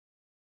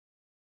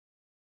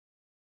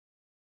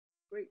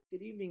Great.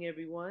 Good evening,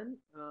 everyone.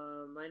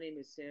 My name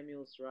is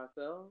Samuel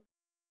Srocco,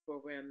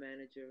 Program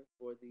Manager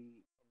for the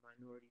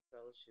Minority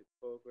Fellowship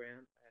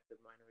Program at the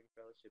Minority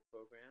Fellowship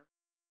Program.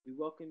 We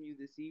welcome you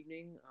this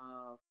evening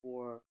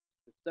for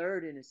the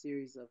third in a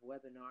series of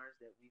webinars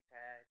that we've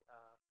had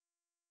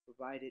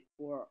provided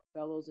for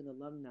fellows and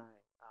alumni.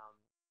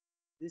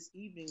 This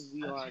evening,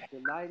 we are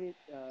delighted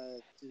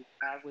to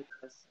have with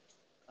us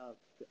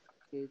the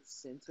Kids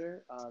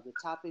Center. The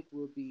topic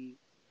will be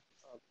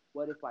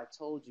What If I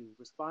Told You?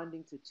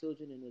 Responding to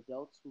children and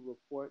adults who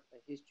report a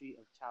history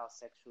of child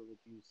sexual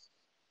abuse.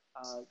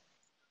 Uh,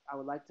 I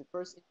would like to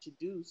first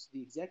introduce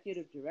the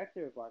executive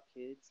director of our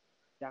kids,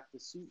 Dr.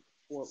 Sue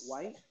Fort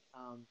White,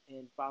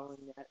 and following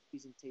that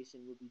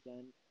presentation will be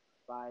done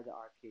by the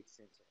Our Kids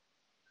Center.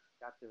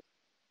 Dr.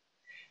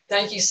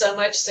 Thank you so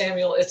much,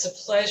 Samuel. It's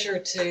a pleasure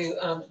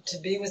to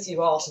be with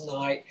you all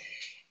tonight.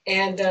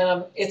 And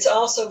it's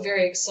also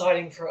very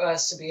exciting for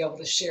us to be able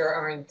to share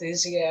our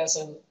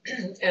enthusiasm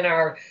and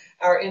our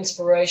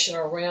inspiration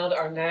around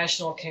our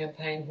national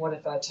campaign, What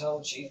If I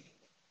Told You?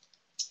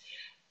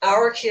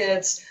 Our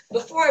kids,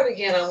 before I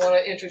begin, I want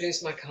to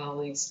introduce my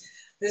colleagues.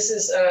 This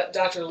is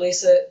Dr.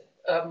 Lisa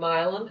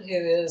Milan, who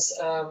is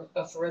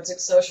a forensic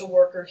social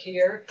worker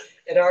here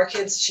at Our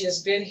Kids. She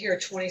has been here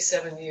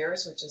 27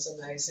 years, which is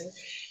amazing.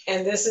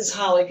 And this is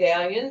Holly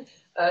Gallion,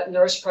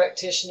 nurse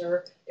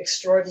practitioner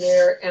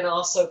extraordinaire and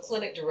also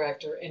clinic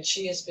director, and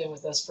she has been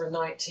with us for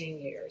 19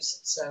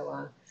 years.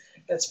 So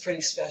that's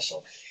pretty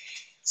special.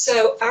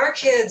 So Our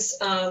Kids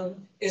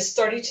is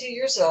 32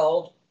 years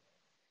old.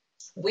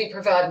 We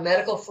provide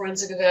medical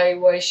forensic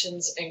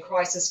evaluations and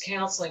crisis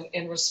counseling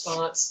in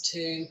response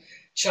to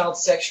child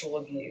sexual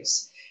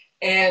abuse.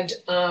 And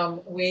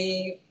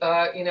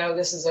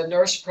this is a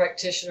nurse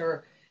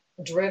practitioner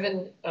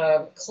driven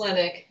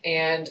clinic,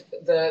 and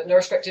the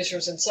nurse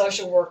practitioners and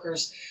social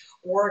workers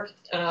work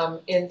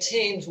in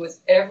teams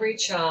with every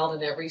child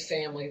and every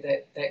family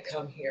that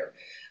come here.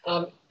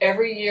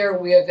 Every year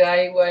we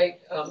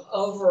evaluate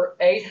over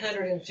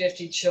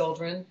 850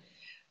 children,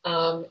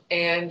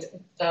 and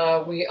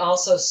we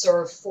also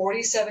serve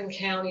 47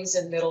 counties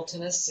in Middle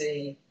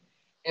Tennessee,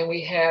 and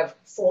we have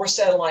 4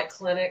 satellite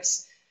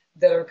clinics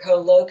that are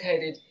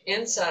co-located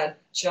inside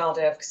child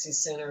advocacy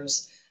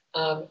centers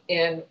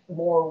in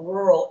more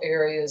rural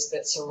areas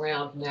that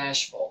surround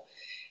Nashville.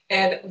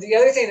 And the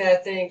other thing that I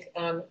think,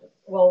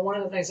 one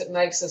of the things that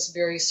makes us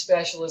very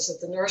special is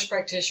that the nurse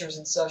practitioners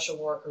and social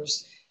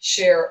workers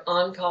share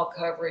on-call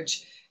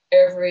coverage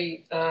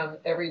every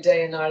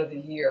day and night of the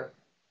year.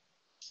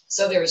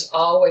 So there's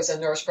always a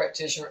nurse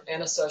practitioner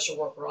and a social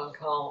worker on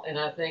call, and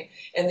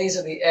these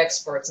are the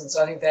experts, and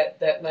so I think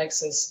that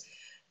makes us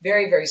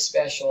very, very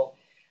special.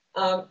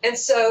 And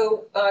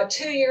so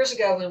 2 years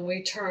ago, when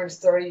we turned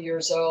 30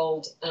 years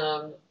old,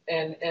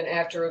 and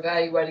after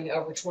evaluating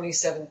over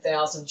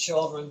 27,000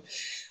 children,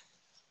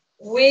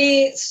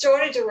 we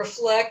started to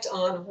reflect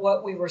on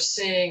what we were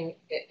seeing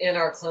in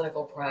our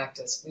clinical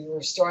practice. We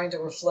were starting to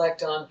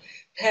reflect on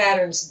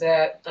patterns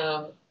that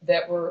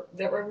were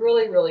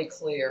really, really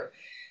clear.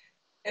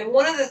 And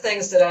one of the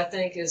things that I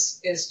think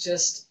is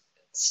just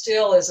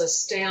still is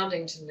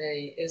astounding to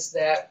me is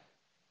that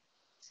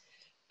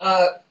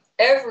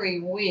every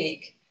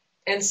week,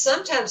 and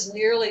sometimes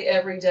nearly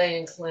every day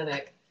in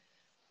clinic,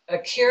 a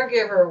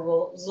caregiver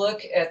will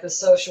look at the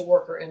social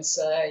worker and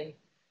say,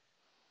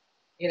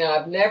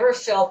 I've never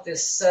felt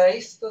this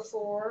safe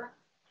before.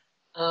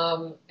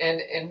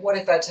 And what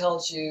if I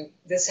told you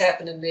this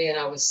happened to me and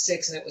I was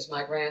 6 and it was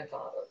my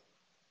grandfather?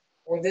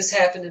 Or this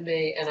happened to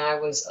me and I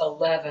was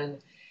 11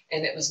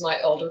 and it was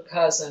my older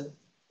cousin,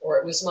 or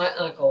it was my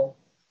uncle,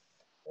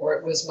 or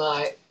it was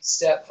my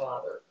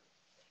stepfather.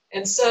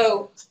 And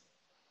so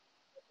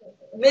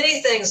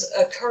many things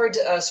occurred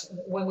to us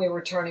when we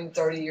were turning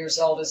 30 years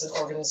old as an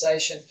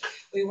organization.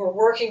 We were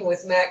working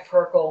with Mac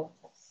Perkle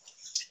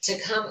to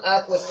come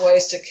up with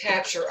ways to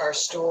capture our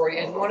story.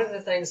 And one of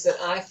the things that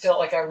I felt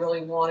like I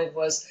really wanted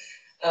was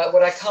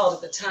what I called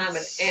at the time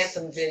an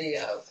anthem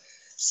video,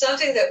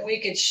 something that we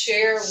could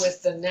share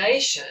with the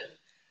nation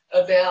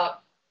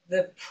about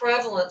the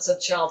prevalence of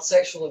child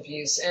sexual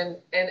abuse. And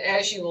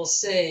as you will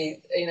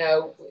see,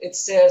 it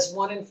says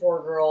 1 in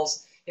 4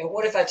 girls,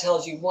 what if I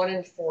told you 1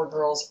 in 4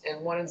 girls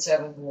and 1 in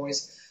 7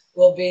 boys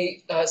will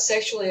be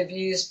sexually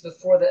abused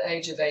before the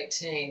age of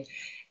 18?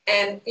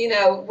 And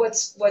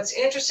what's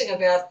interesting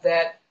about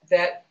that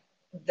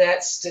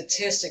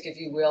statistic, if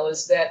you will,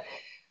 is that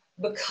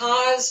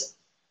because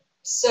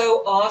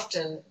so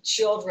often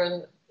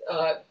children,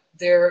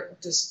 their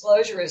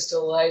disclosure is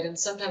delayed, and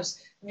sometimes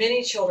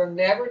many children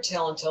never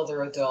tell until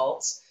they're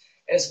adults,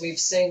 as we've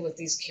seen with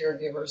these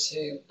caregivers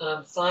who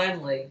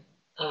finally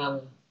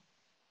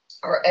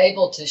are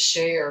able to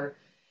share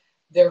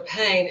their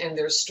pain and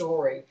their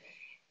story.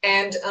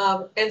 And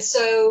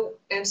so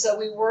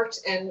we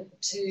worked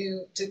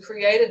to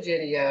create a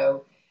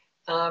video,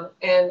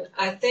 and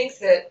I think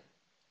that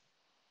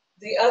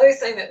the other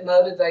thing that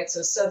motivates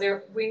us,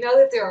 we know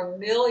that there are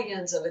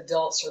millions of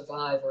adult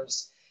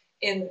survivors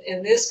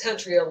in this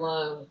country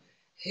alone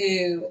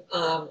who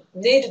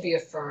need to be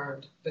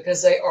affirmed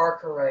because they are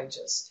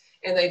courageous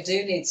and they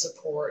do need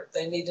support.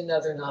 They need to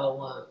know they're not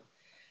alone.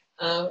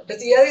 But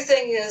the other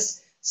thing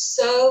is,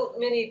 so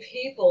many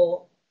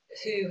people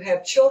who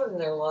have children in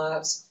their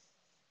lives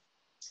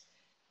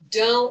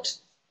don't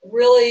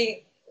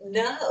really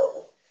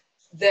know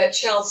that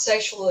child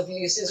sexual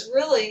abuse is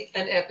really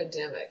an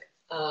epidemic,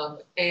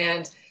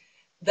 and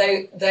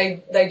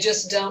they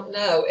just don't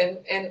know.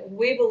 And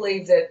we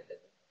believe that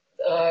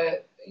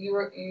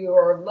you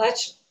are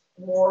much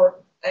more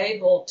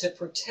able to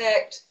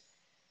protect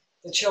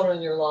the children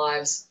in your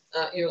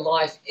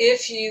life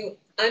if you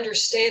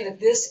understand that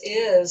this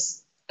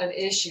is an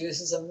issue.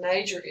 This is a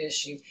major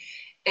issue.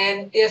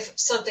 And if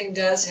something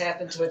does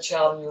happen to a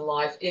child in your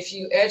life, if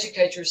you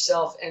educate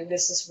yourself, and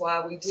this is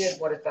why we did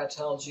What If I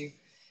Told You,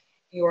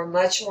 you are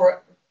much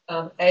more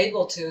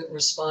able to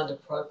respond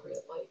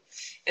appropriately.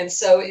 And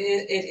so it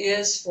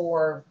is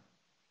for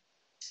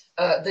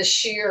the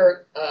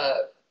sheer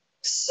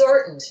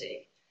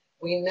certainty.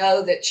 We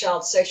know that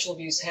child sexual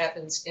abuse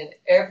happens in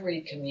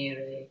every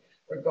community,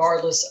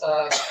 regardless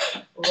of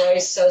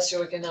race,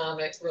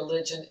 socioeconomic,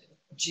 religion,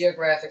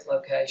 geographic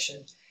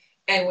location.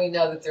 And we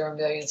know that there are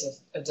millions of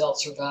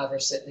adult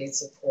survivors that need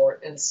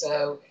support. And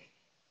so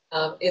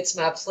it's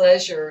my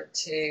pleasure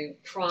to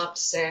prompt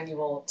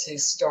Samuel to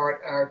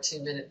start our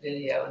 2-minute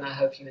video, and I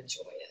hope you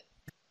enjoy it.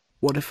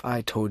 What if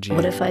I told you?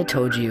 What if I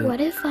told you?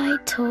 What if I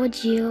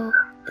told you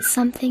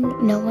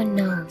something no one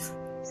knows?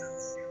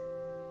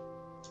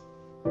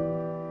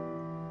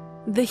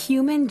 The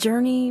human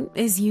journey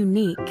is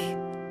unique.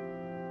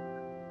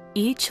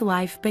 Each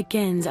life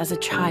begins as a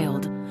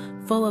child,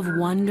 full of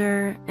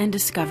wonder and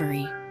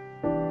discovery.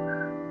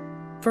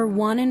 For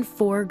 1 in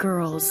 4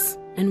 girls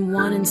and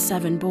 1 in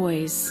 7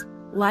 boys,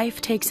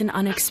 life takes an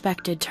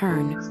unexpected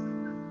turn.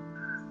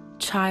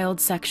 Child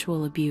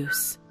sexual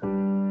abuse.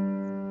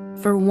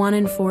 For 1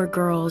 in 4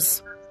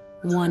 girls,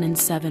 1 in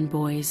 7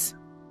 boys.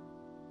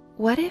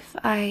 What if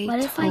I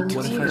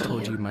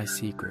told you my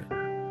secret?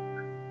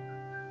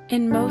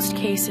 In most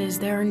cases,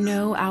 there are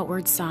no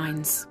outward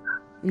signs.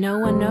 No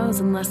one knows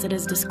unless it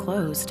is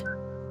disclosed.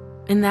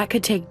 And that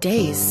could take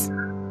days,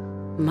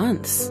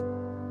 months,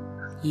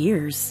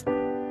 years.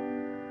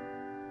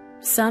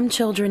 Some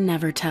children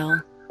never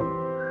tell.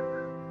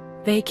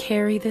 They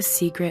carry the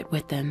secret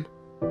with them.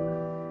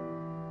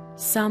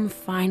 Some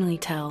finally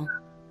tell,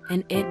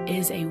 and it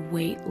is a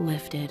weight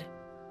lifted.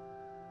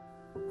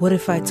 What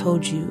if I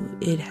told you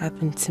it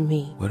happened to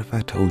me? What if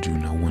I told you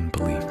no one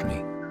believed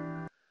me?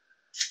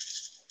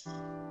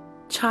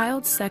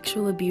 Child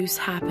sexual abuse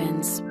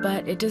happens,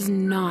 but it does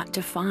not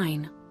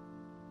define.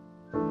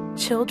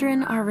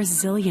 Children are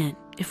resilient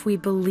if we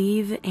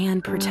believe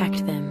and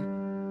protect them.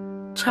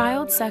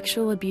 Child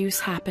sexual abuse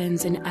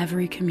happens in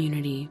every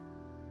community.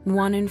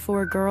 1 in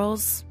 4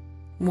 girls,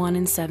 1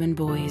 in 7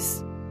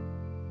 boys.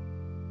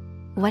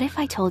 What if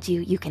I told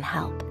you you can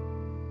help?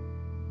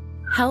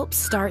 Help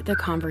start the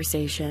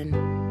conversation.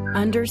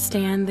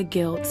 Understand the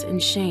guilt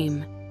and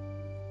shame.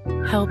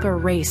 Help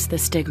erase the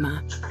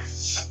stigma.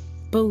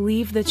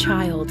 Believe the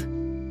child.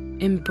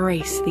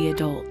 Embrace the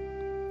adult.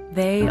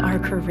 They are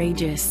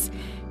courageous.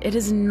 It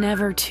is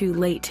never too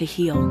late to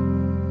heal.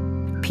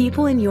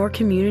 People in your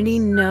community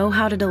know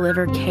how to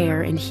deliver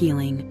care and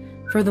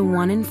healing for the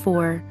 1 in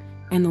 4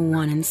 and the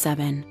 1 in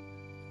 7.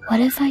 What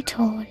if I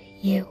told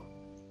you?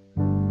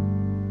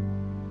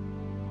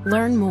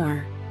 Learn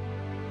more.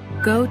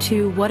 Go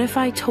to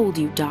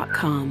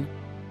whatifitoldyou.com.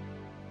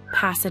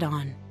 Pass it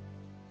on.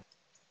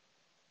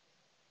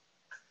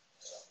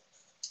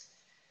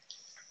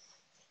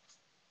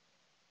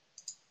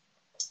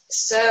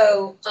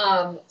 So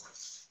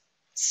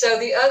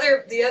the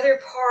other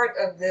part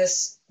of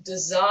this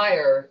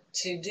desire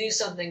to do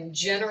something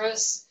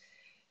generous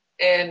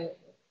and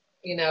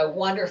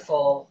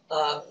wonderful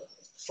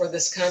for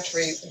this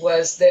country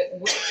was that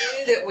we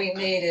knew that we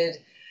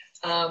needed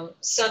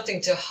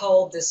something to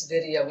hold this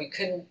video. We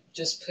couldn't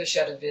just push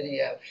out a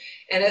video.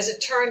 And as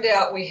it turned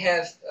out, we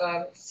have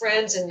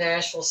friends in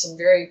Nashville, some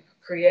very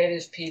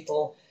creative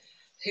people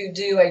who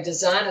do a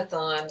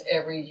design-a-thon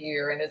every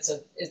year, and it's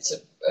a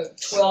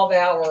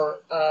 12-hour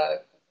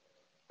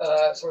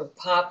sort of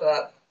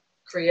pop-up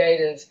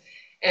creative,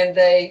 and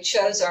they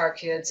chose our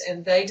kids,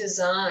 and they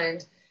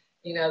designed,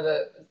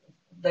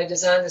 they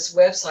designed this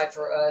website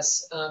for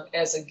us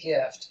as a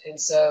gift. And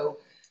so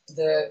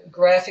the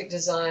graphic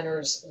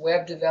designers,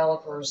 web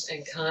developers,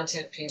 and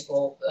content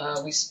people,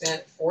 we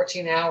spent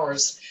 14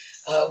 hours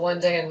one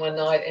day and one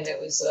night, and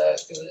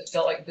it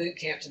felt like boot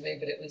camp to me,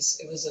 but it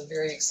was a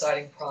very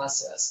exciting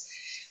process.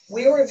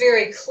 We were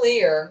very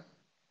clear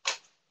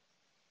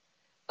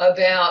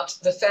about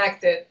the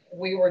fact that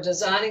we were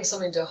designing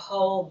something to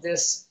hold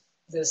this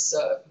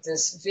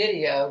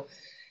video.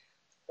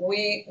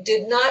 We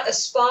did not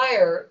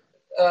aspire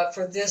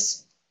for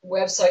this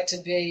website to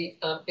be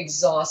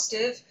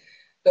exhaustive,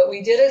 but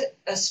we did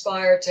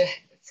aspire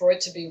for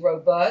it to be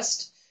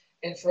robust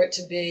and for it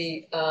to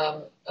be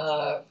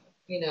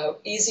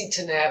easy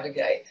to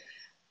navigate.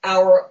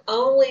 Our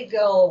only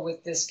goal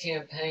with this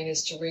campaign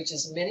is to reach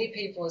as many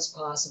people as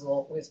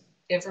possible with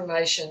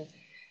information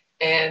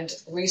and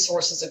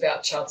resources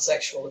about child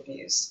sexual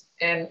abuse.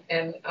 And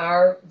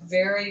our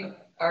very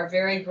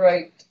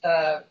great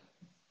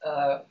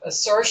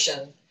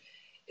assertion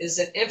is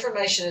that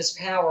information is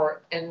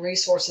power and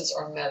resources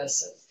are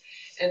medicine.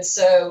 And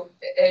so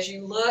as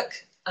you look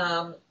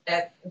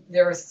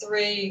there are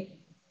three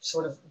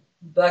sort of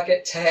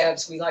bucket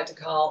tabs we like to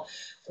call.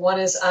 One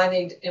is I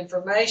need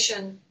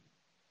information,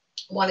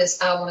 one is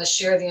I want to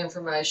share the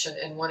information,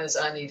 and one is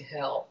I need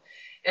help.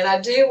 And I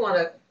do want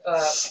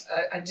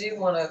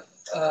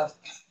to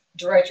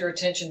direct your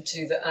attention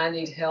to the I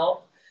need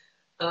help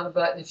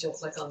button, if you'll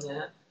click on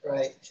that.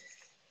 Right.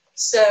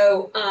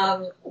 So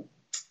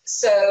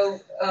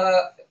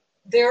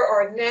there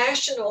are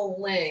national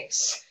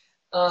links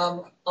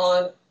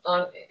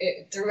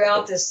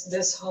throughout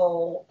this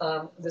whole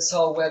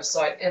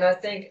website, and I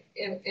think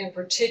in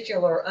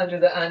particular under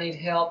the I need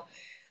help,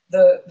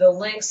 the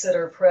links that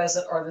are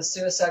present are the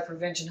Suicide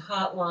Prevention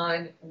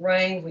Hotline,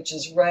 RAIN, which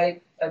is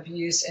Rape,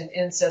 Abuse, and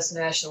Incest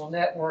National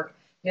Network,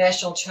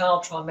 National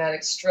Child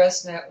Traumatic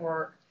Stress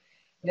Network,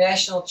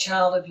 National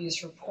Child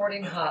Abuse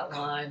Reporting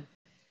Hotline,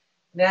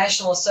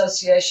 National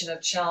Association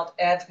of Child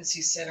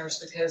Advocacy Centers,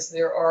 because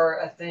there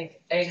are, I think,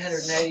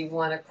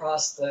 881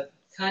 across the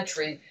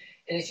country.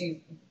 And if you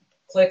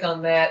click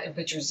on that and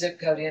put your zip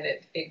code in,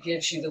 it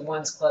gives you the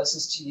ones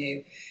closest to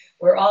you.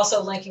 We're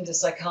also linking to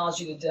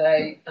Psychology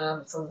Today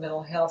for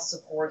mental health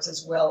supports,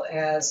 as well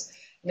as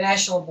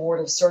National Board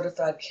of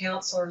Certified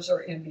Counselors,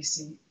 or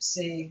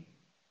NBCC,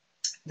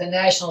 the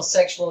National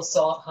Sexual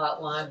Assault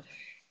Hotline,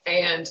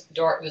 and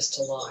Darkness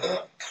to Light.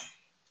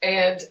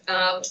 And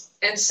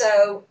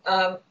so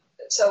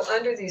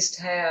under these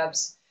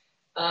tabs,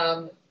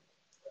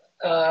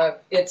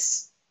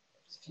 it's,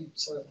 if you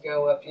sort of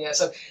go up, yeah.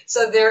 So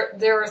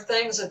there are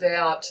things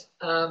about,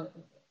 a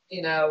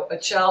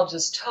child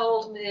just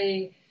told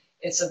me.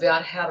 It's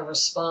about how to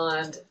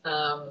respond.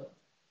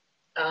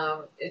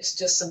 It's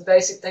just some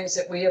basic things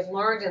that we have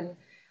learned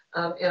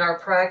in our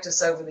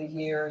practice over the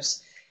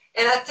years.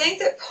 And I think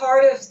that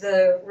part of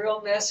the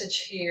real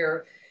message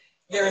here,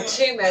 there are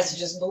two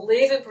messages: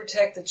 believe and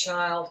protect the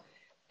child,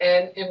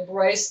 and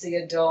embrace the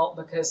adult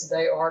because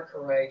they are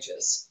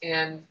courageous.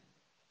 And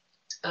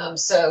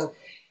so,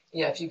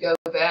 yeah, if you go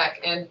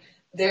back, and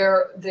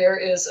there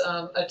is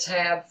a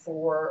tab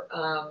for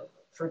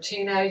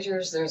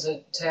teenagers. There's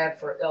a tab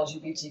for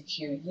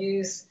LGBTQ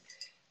youth.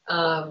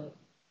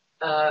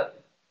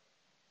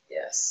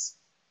 Yes.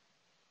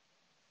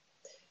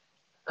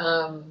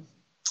 And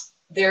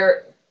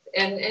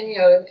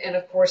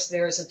of course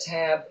there's a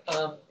tab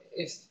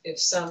if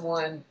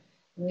someone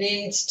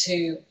needs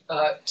to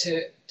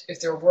if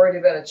they're worried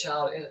about a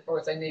child or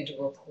if they need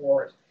to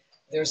report,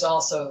 there's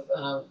also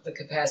the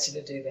capacity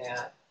to do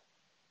that.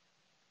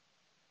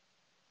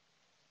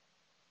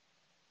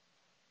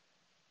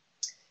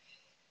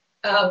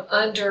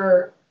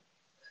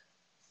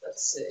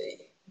 Let's see,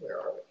 where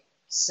are we?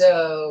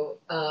 So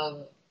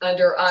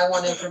under I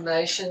Want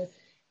Information,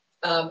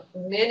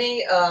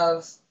 many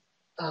of,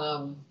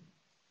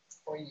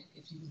 or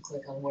if you can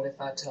click on What If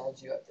I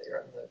Told You up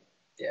there, on the,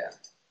 yeah,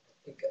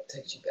 it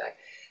takes you back.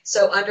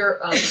 So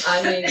under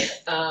I Need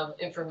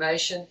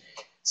Information,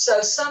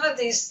 so some of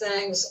these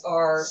things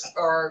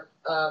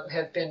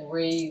have been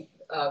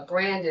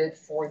rebranded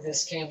for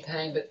this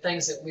campaign, but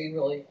things that we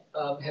really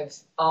have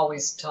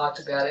always talked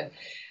about. And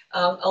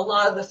a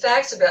lot of the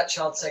facts about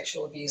child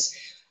sexual abuse,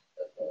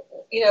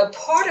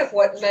 part of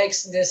what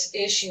makes this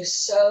issue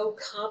so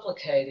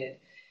complicated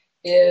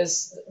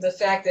is the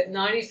fact that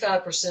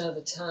 95% of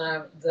the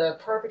time the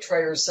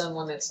perpetrator is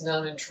someone that's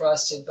known and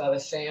trusted by the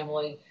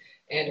family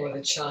and or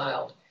the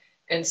child.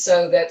 And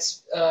so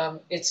that's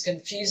it's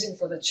confusing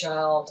for the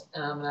child,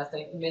 and I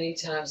think many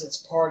times it's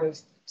part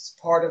of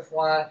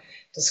why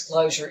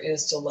disclosure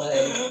is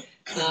delayed.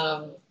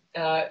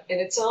 And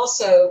it's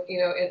also,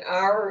 in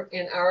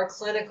our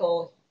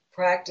clinical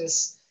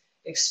practice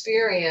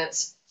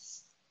experience,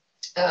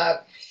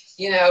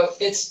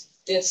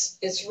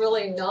 it's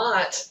really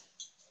not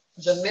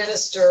the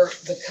minister,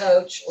 the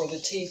coach, or the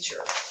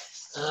teacher.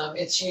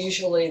 It's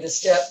usually the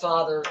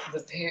stepfather,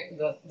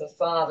 the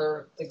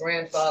father, the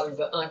grandfather,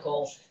 the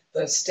uncle,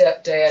 the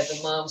stepdad, the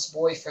mom's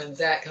boyfriend,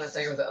 that kind of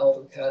thing, or the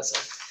older cousin.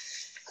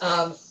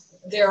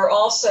 There are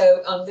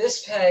also, on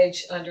this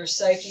page under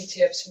safety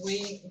tips,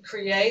 we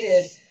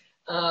created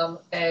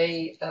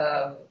a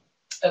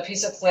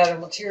piece of collateral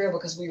material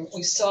because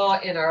we saw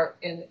in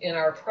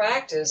our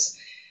practice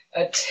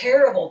a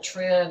terrible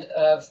trend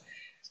of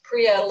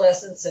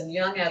pre-adolescents and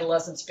young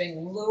adolescents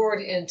being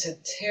lured into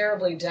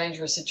terribly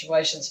dangerous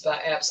situations by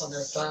apps on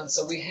their phones.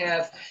 So we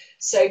have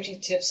safety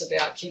tips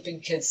about keeping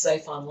kids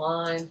safe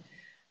online.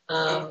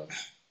 And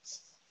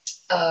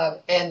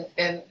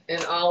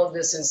all of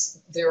this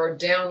there are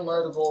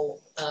downloadable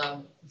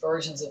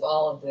versions of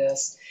all of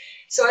this.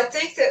 So I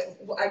think that,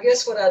 I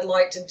guess what I'd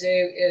like to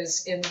do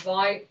is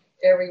invite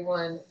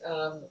everyone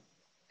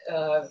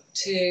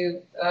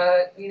to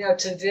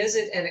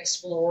visit and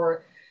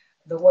explore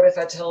the What If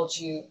I Told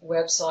You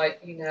website,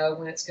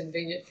 when it's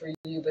convenient for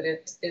you. But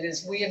it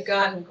is, we have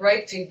gotten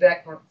great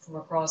feedback from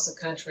across the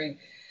country,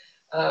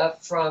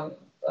 from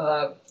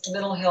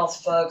mental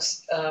health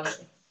folks,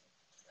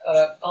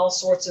 all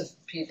sorts of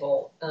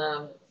people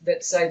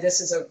that say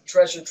this is a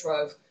treasure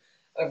trove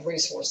of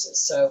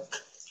resources. So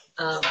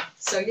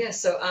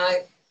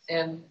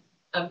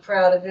I'm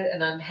proud of it,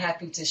 and I'm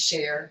happy to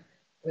share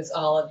with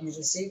all of you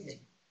this evening.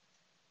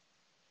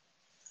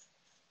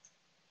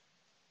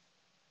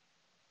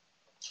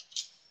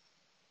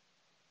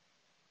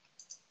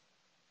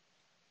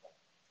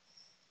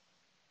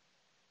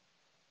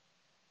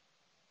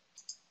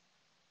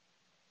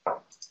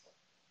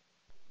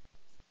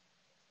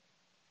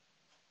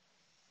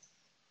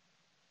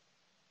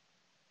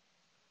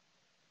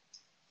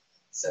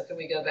 So can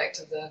we go back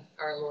to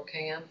our little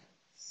cam?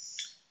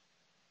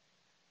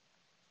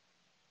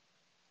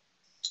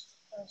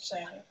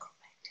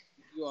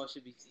 You all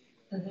should be seeing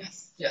it.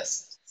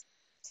 Yes.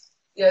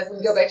 Yeah, we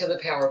can go back to the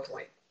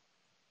PowerPoint.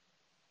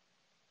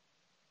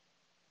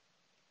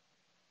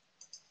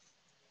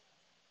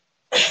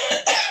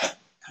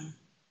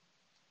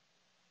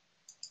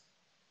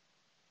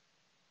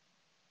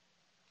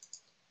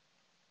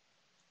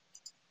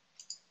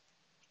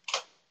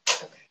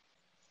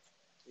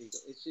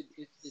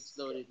 It's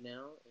loaded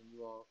now, and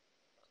you all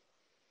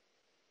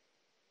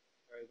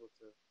are able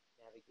to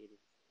navigate it.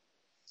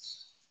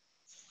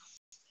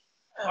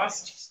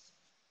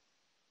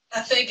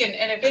 I think,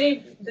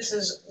 and this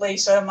is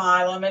Lisa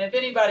Milam, and if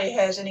anybody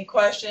has any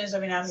questions,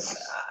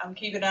 I'm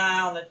keeping an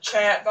eye on the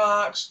chat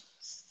box.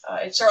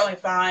 It's certainly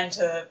fine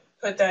to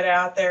put that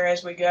out there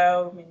as we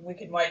go. We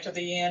can wait till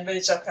the end, but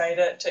it's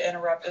okay to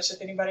interrupt us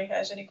if anybody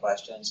has any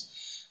questions.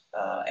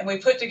 And we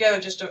put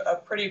together just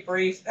a pretty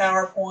brief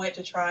PowerPoint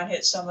to try and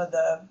hit some of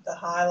the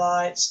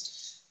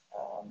highlights.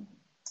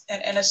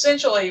 And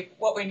essentially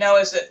what we know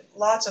is that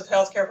lots of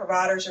healthcare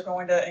providers are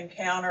going to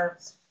encounter,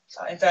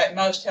 in fact,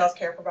 most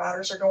healthcare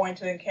providers are going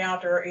to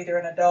encounter either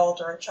an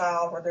adult or a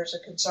child where there's a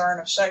concern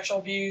of sexual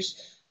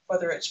abuse,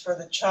 whether it's for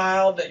the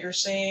child that you're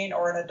seeing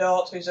or an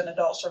adult who's an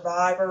adult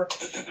survivor.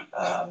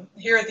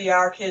 Here at the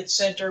Our Kids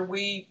Center,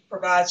 we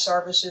provide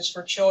services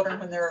for children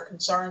when there are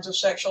concerns of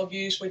sexual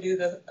abuse. We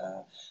do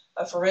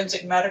a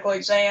forensic medical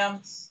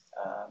exam,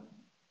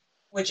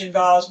 which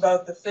involves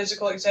both the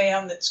physical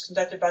exam that's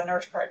conducted by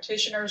nurse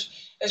practitioners,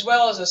 as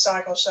well as a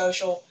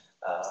psychosocial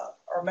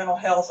or mental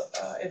health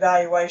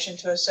evaluation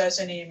to assess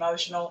any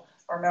emotional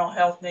or mental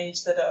health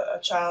needs that a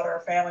child or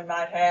a family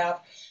might have.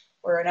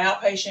 We're an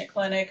outpatient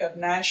clinic of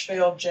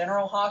Nashville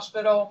General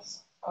Hospital.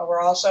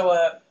 We're also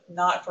a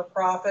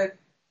not-for-profit.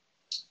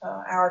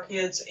 Our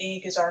Kids,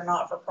 Inc. is our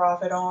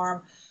not-for-profit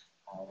arm.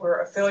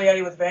 We're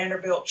affiliated with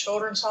Vanderbilt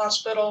Children's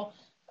Hospital.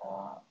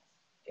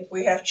 If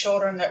we have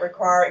children that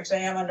require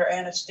exam under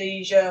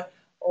anesthesia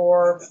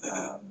or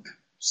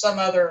some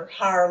other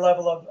higher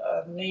level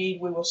of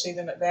need, we will see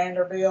them at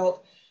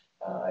Vanderbilt.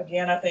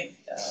 Again, I think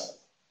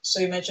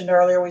Sue mentioned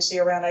earlier, we see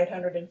around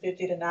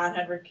 850 to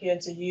 900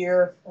 kids a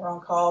year. We're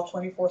on call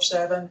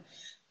 24/7.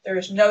 There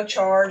is no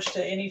charge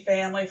to any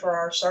family for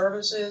our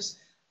services.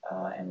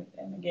 And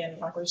again,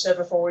 like we said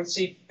before,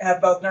 we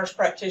have both nurse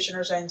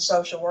practitioners and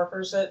social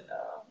workers that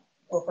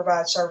will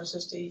provide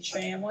services to each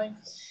family.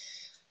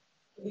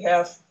 We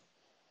have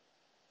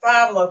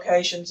 5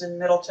 locations in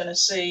Middle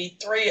Tennessee,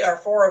 3 or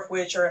 4 of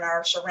which are in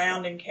our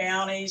surrounding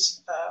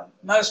counties.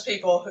 Most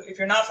people, if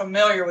you're not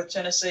familiar with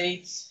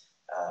Tennessee,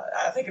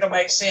 I think it'll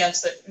make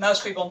sense that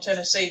most people in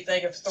Tennessee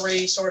think of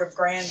 3 sort of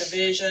grand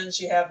divisions.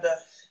 You have the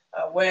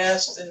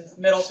West and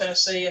Middle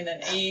Tennessee, and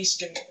then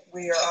East, and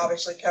we are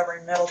obviously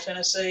covering Middle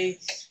Tennessee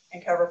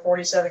and cover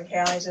 47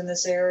 counties in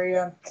this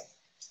area.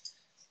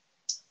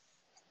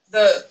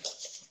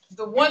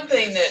 The one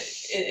thing that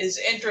is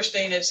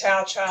interesting is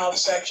how child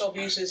sexual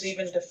abuse is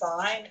even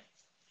defined,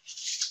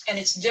 and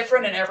it's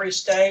different in every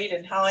state.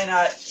 And Holly and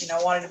I,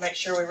 wanted to make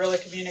sure we really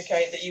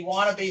communicate that you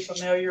want to be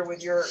familiar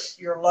with your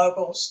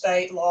local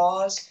state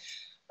laws.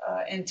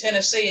 In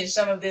Tennessee, and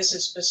some of this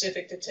is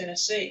specific to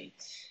Tennessee.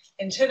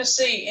 In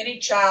Tennessee, any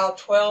child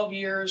 12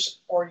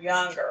 years or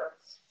younger,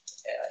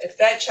 if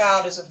that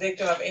child is a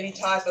victim of any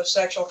type of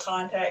sexual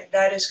contact,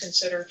 that is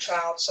considered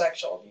child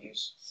sexual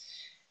abuse.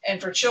 And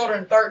for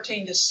children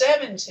 13 to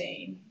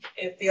 17,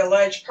 if the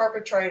alleged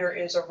perpetrator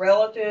is a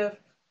relative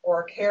or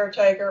a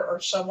caretaker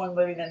or someone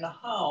living in the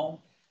home,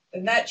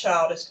 then that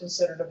child is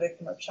considered a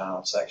victim of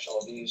child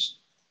sexual abuse.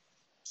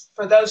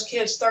 For those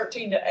kids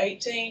 13 to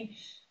 18,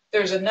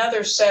 there's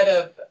another set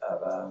of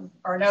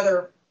or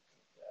another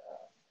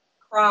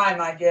crime,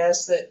 I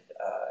guess, that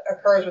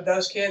occurs with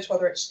those kids,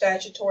 whether it's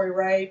statutory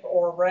rape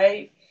or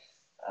rape,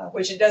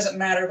 which it doesn't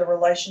matter the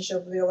relationship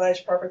of the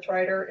alleged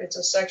perpetrator. It's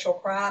a sexual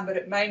crime, but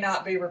it may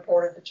not be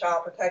reported to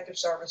Child Protective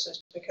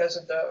Services because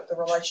of the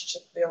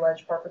relationship with the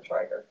alleged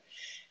perpetrator.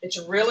 It's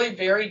really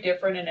very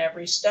different in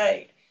every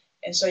state.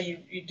 And so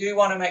you do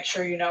want to make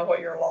sure you know what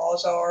your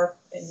laws are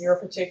in your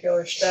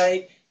particular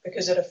state,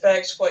 because it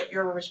affects what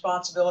your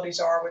responsibilities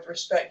are with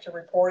respect to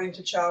reporting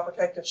to Child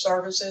Protective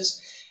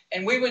Services.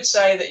 And we would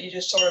say that you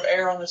just sort of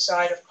err on the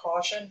side of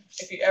caution.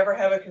 If you ever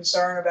have a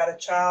concern about a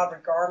child,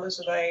 regardless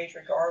of age,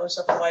 regardless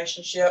of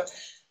relationship,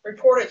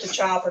 report it to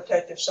Child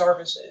Protective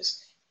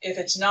Services. If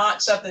it's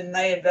not something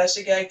they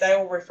investigate, they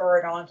will refer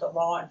it on to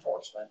law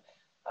enforcement.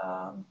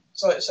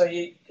 So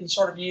you can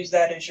sort of use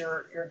that as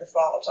your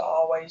default to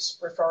always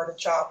refer to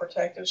Child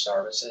Protective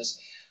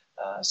Services.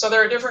 So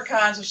there are different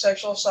kinds of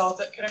sexual assault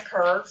that can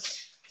occur.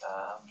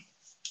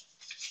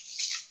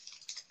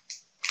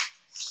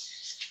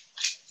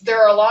 There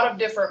are a lot of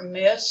different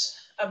myths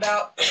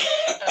about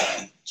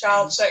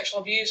child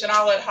sexual abuse, and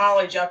I'll let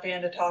Holly jump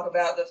in to talk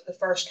about the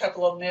first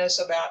couple of myths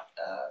about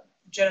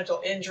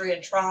genital injury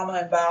and trauma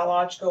and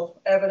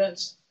biological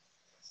evidence.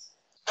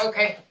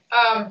 Okay.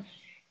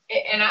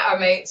 And I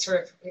may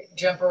sort of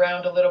jump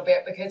around a little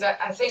bit because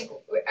I think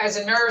as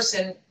a nurse,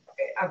 and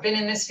I've been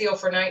in this field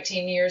for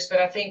 19 years, but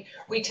I think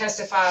we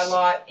testify a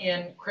lot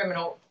in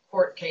criminal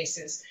court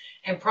cases.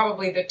 And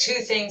probably the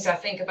two things I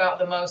think about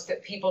the most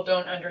that people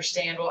don't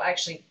understand, well,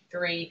 actually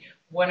three,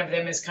 one of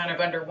them is kind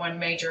of under one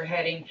major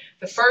heading.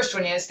 The first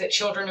one is that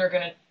children are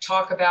going to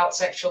talk about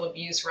sexual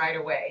abuse right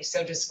away.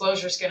 So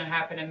disclosure is going to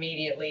happen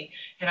immediately.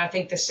 And I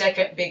think the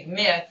second big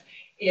myth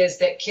is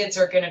that kids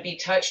are going to be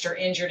touched or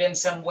injured in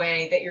some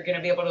way, that you're going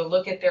to be able to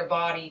look at their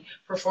body,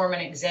 perform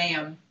an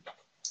exam,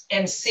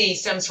 and see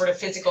some sort of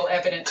physical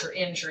evidence or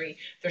injury.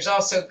 There's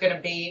also going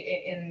to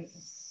be, in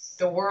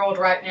the world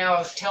right now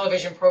of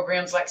television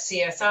programs like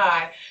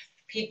CSI,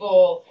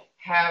 people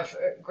have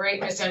a great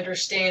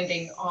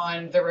misunderstanding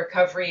on the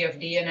recovery of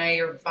DNA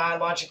or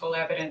biological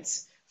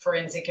evidence,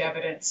 forensic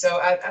evidence. So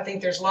I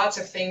think there's lots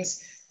of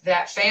things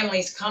that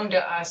families come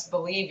to us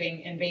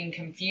believing and being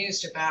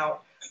confused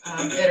about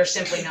that are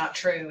simply not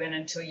true. And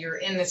until you're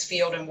in this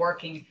field and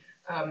working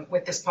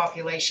with this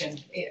population,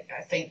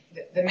 I think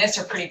the myths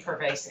are pretty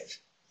pervasive.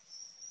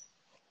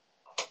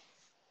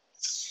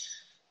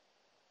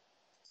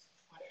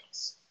 What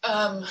else?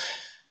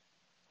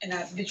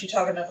 Did you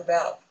talk enough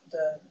about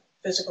the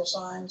physical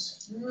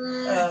signs?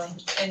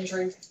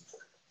 Injury?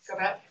 Go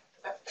back.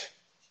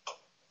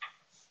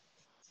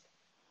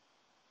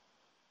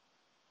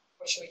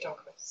 What should we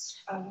talk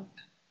about?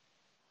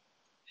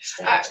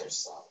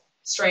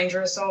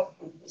 Stranger assault.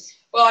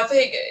 Well, I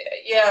think,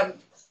 yeah,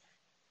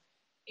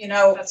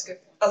 That's good.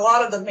 A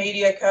lot of the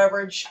media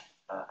coverage,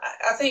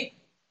 I think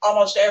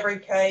almost every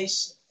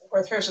case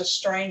where there's a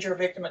stranger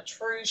victim, a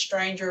true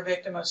stranger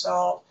victim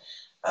assault,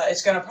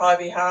 it's going to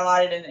probably be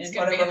highlighted in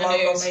whatever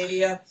local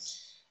media.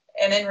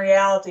 And in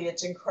reality,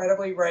 it's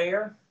incredibly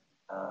rare.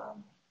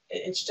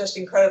 It's just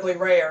incredibly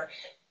rare.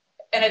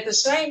 And at the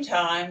same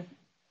time,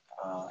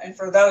 and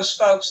for those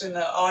folks in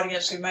the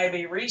audience who may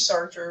be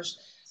researchers,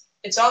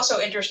 it's also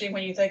interesting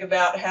when you think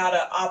about how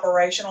to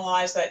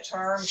operationalize that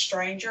term,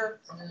 stranger.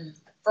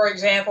 For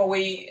example,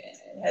 it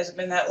hasn't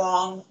been that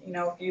long,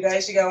 a few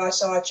days ago, I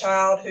saw a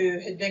child who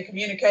had been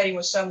communicating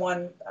with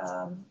someone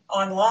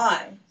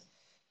online.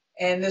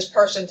 And this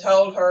person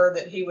told her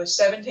that he was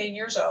 17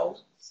 years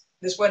old.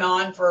 This went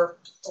on for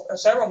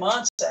several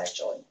months,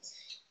 actually.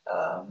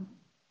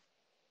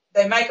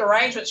 They make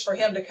arrangements for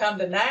him to come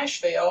to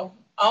Nashville,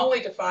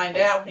 only to find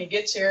out when he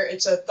gets here,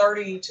 it's a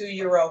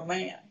 32-year-old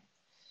man.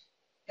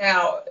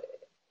 Now,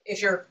 if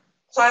you're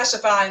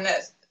classifying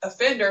that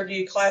offender, do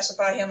you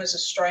classify him as a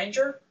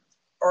stranger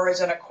or as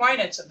an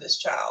acquaintance of this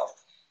child?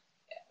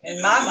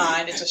 In my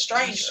mind, it's a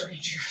stranger.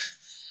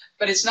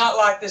 But it's not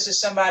like this is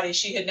somebody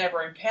she had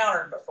never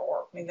encountered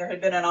before. I mean, there had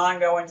been an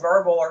ongoing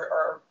verbal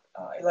or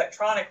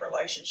electronic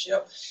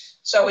relationship.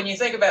 So when you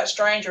think about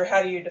stranger,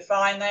 how do you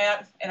define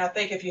that? And I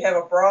think if you have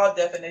a broad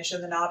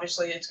definition, then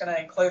obviously it's going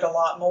to include a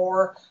lot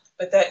more.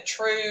 But that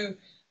true,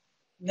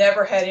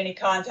 never had any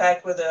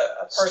contact with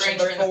a person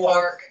stranger before. In the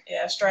park.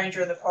 Yeah,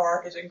 stranger in the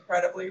park is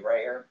incredibly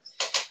rare.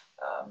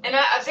 And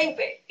I think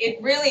that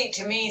it really,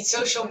 to me,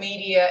 social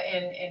media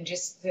and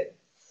just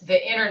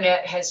the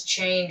internet has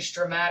changed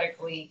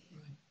dramatically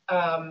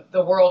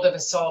the world of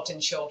assault in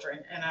children.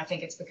 And I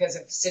think it's because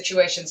of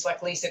situations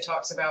like Lisa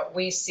talks about.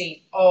 We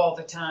see all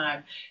the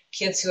time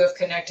kids who have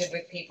connected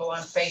with people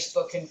on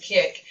Facebook and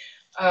Kik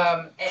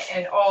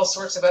and all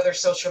sorts of other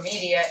social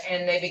media,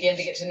 and they begin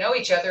to get to know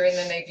each other, and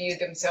then they view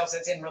themselves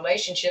as in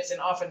relationships, and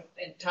often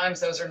in times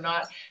those are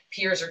not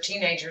peers or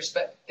teenagers,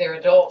 but they're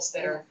adults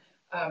that are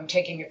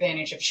taking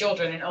advantage of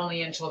children, and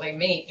only until they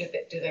meet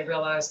do they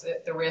realize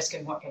the risk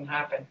and what can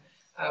happen.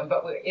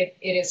 But it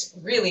is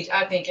really,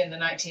 I think in the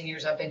 19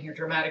 years I've been here,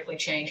 dramatically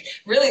changed.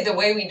 Really the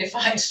way we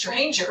define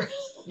stranger.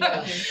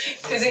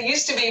 Because it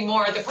used to be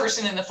more the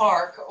person in the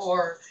park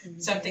or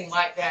something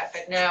like that.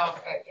 But now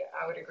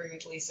I would agree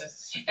with Lisa.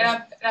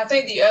 And I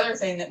think the other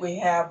thing that we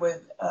have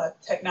with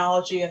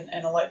technology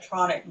and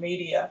electronic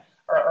media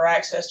or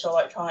access to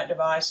electronic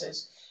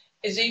devices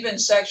is even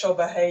sexual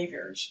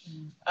behaviors.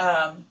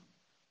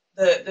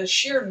 The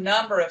sheer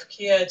number of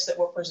kids that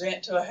will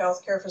present to a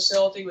healthcare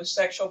facility with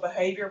sexual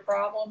behavior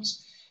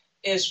problems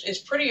is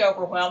pretty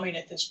overwhelming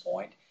at this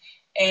point.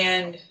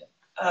 And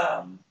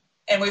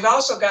we've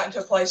also gotten to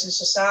a place in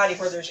society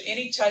where there's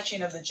any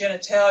touching of the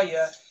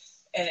genitalia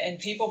and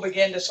people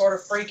begin to sort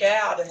of freak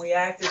out, and we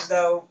act as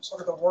though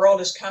sort of the world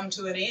has come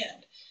to an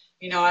end.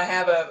 You know, I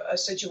have a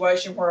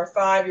situation where a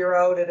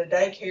 5-year-old at a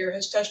daycare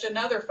has touched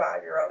another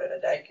 5-year-old at a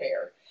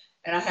daycare.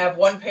 And I have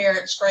one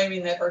parent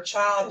screaming that her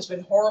child has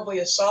been horribly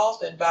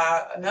assaulted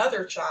by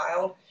another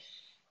child.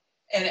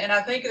 And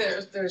I think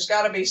there's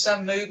got to be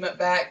some movement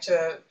back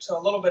to a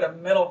little bit of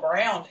middle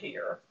ground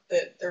here,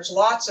 that there's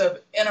lots of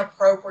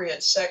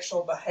inappropriate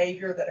sexual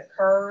behavior that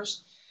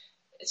occurs.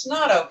 It's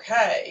not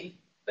okay,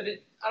 but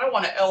I don't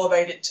want to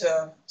elevate it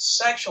to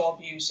sexual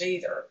abuse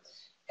either.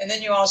 And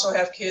then you also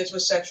have kids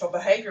with sexual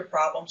behavior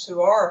problems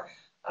who are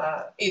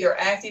either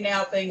acting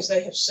out things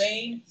they have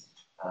seen,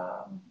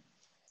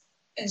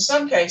 in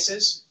some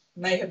cases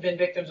may have been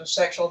victims of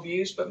sexual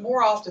abuse, but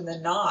more often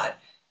than not,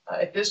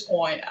 at this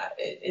point,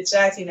 it's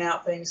acting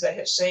out things they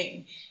have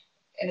seen.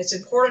 And it's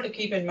important to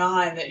keep in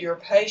mind that your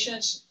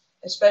patients,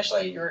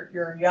 especially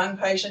your young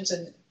patients,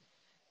 and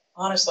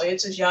honestly,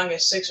 it's as young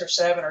as 6 or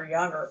 7 or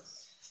younger,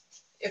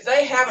 if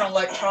they have an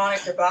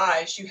electronic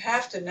device, you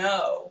have to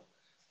know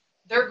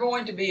they're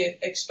going to be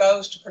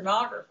exposed to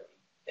pornography.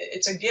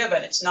 It's a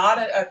given. It's not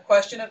a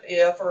question of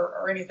if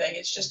or anything.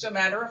 It's just a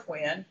matter of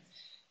when.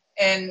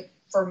 And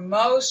for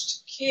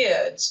most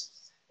kids,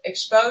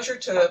 exposure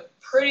to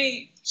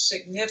pretty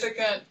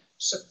significant,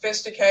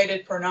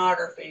 sophisticated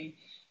pornography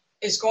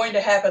is going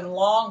to happen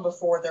long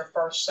before their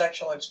first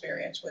sexual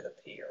experience with a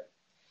peer.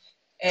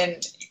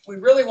 And we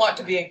really want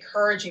to be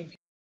encouraging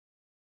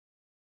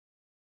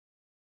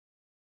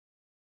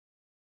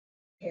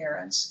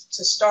parents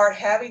to start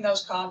having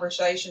those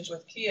conversations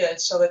with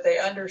kids so that they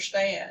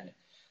understand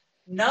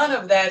none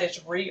of that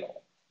is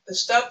real. The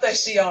stuff they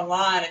see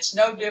online, it's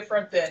no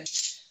different than,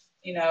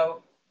 you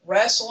know,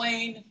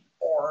 wrestling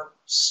or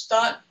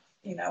stunt,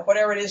 you know,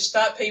 whatever it is,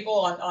 stunt people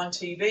on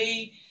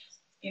TV,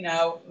 you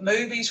know,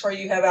 movies where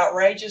you have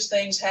outrageous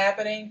things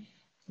happening.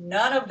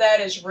 None of that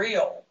is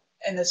real.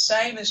 And the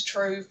same is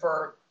true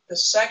for the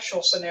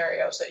sexual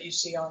scenarios that you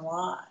see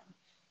online.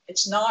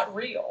 It's not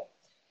real.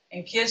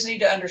 And kids need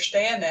to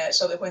understand that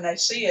so that when they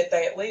see it,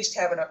 they at least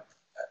have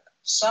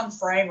some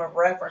frame of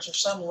reference or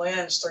some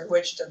lens through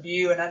which to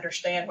view and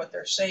understand what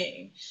they're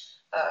seeing.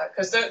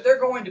 Because they're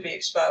going to be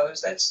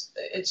exposed.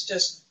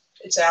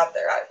 It's out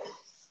there.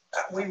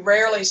 We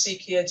rarely see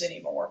kids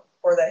anymore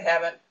where they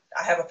haven't.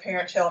 I have a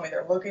parent telling me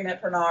they're looking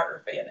at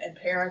pornography, and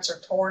parents are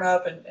torn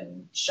up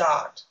and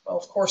shocked. Well,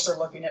 of course they're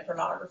looking at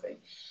pornography.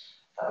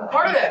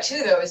 Part of that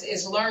too, though,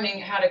 is learning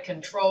how to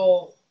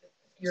control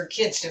your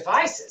kids'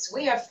 devices.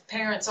 We have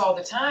parents all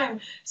the time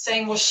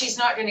saying, well,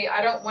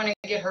 I don't want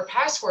to get her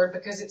password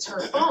because it's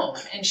her phone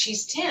and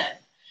she's 10.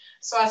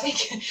 So I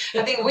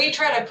think we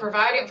try to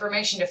provide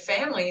information to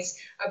families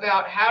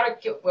about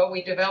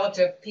we developed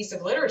a piece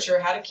of literature,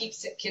 how to keep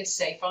kids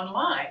safe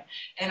online.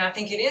 And I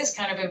think it is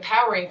kind of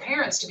empowering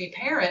parents to be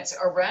parents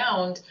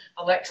around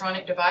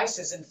electronic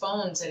devices and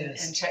phones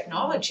and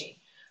technology.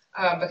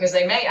 Because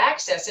they may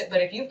access it,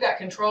 but if you've got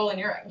control and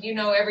you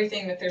know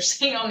everything that they're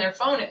seeing on their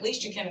phone, at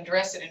least you can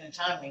address it in a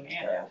timely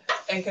manner. Yeah.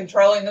 And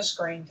controlling the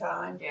screen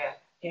time. Yeah.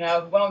 You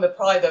know, one of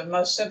probably the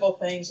most simple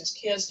things is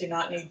kids do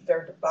not need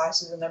their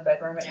devices in their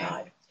bedroom at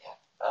night.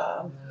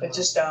 They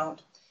just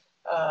don't.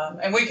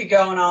 And we could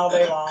go on all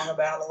day long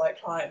about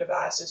electronic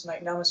devices.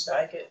 Make no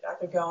mistake, I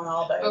could go on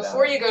all day.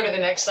 Before you go to the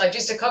next slide,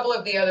 just a couple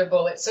of the other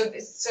bullets.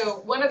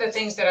 So one of the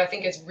things that I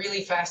think is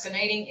really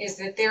fascinating is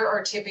that there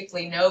are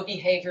typically no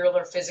behavioral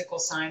or physical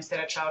signs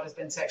that a child has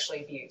been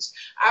sexually abused.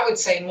 I would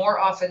say more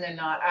often than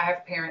not, I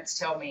have parents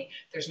tell me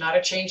there's not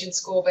a change in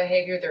school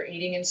behavior, they're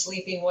eating and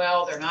sleeping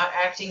well, they're not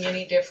acting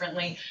any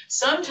differently.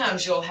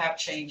 Sometimes you'll have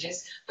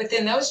changes, but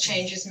then those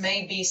changes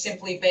may be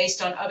simply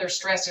based on other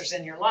stressors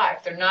in your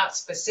life. They're not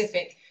specific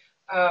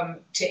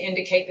to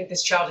indicate that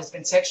this child has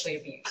been sexually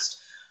abused.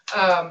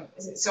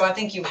 So I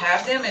think you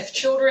have them. If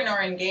children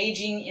are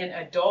engaging in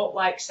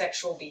adult-like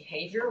sexual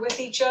behavior with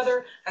each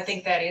other, I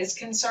think that is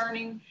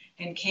concerning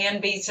and can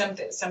be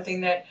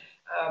something that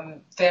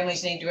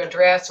families need to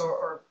address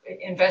or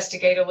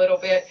investigate a little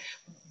bit.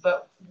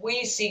 But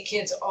we see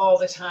kids all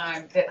the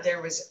time that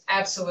there was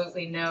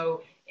absolutely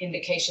no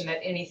indication that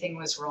anything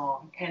was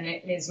wrong. And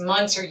it is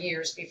months or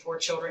years before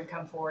children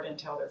come forward and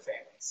tell their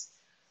families.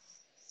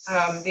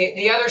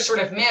 The other sort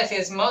of myth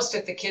is most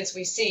of the kids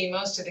we see,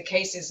 most of the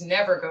cases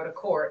never go to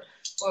court.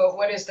 Well,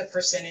 what is the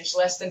percentage?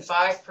 Less than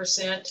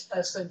 5%?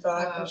 Less than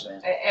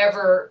 5%.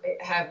 Ever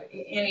have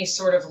any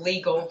sort of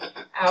legal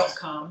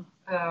outcome.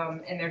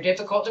 And they're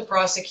difficult to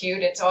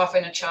prosecute. It's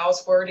often a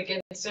child's word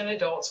against an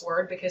adult's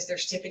word because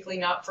there's typically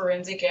not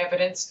forensic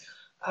evidence.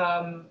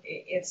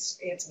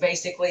 It's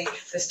basically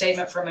the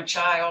statement from a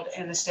child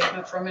and the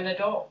statement from an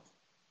adult.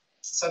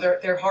 So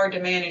they're hard to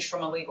manage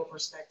from a legal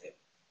perspective.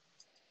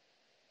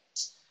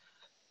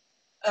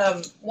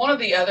 One of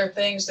the other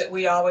things that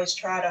we always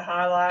try to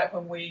highlight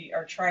when we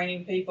are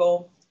training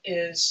people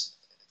is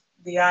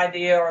the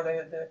idea or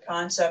the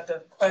concept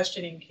of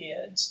questioning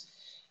kids.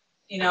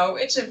 You know,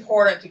 it's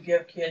important to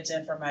give kids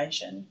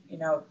information. You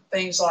know,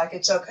 things like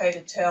it's okay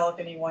to tell if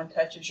anyone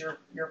touches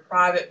your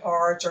private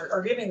parts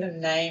or giving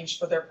them names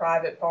for their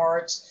private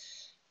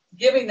parts.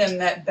 giving them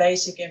that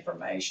basic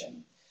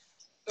information.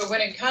 But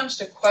when it comes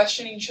to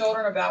questioning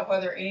children about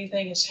whether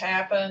anything has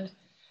happened,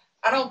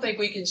 I don't think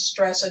we can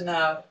stress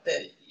enough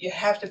that you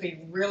have to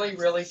be really,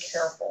 really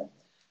careful.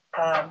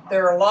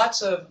 There are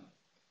lots of,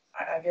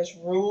 I guess,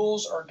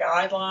 rules or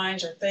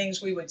guidelines or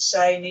things we would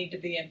say need to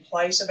be in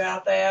place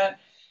about that,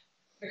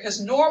 because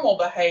normal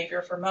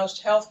behavior for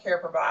most healthcare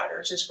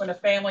providers is when a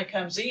family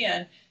comes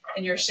in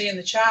and you're seeing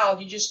the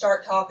child, you just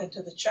start talking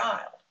to the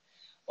child.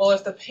 Well,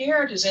 if the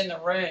parent is in the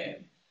room,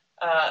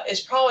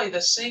 it's probably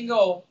the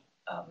single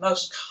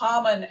most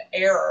common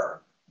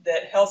error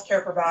that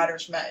healthcare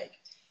providers make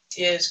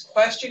is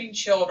questioning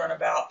children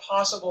about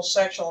possible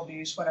sexual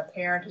abuse when a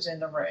parent is in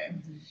the room.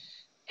 Mm-hmm.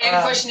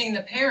 And questioning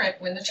the parent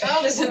when the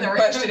child is in the room.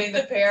 Questioning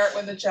the parent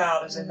when the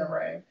child is in the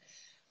room.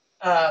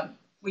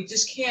 We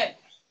just can't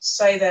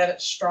say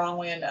that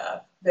strongly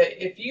enough,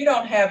 that if you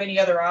don't have any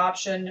other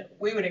option,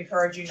 we would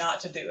encourage you not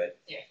to do it.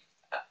 Yeah.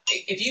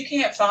 If you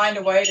can't find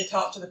a way to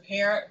talk to the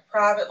parent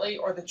privately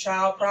or the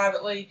child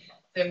privately,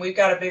 then we've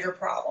got a bigger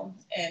problem.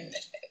 And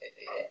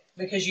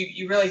because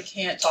you really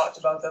can't talk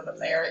to both of them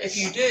there. If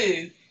you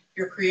do,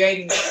 you're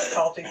creating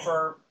difficulty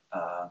for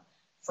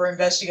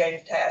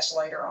investigative tasks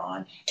later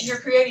on, and you're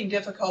creating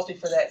difficulty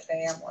for that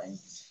family.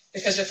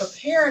 Because if a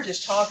parent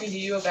is talking to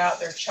you about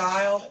their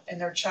child and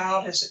their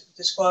child has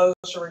disclosed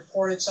or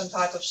reported some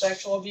type of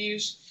sexual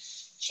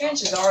abuse,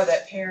 chances are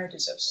that parent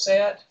is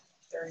upset,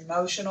 they're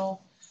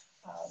emotional,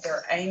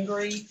 they're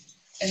angry,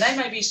 and they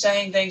may be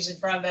saying things in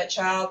front of that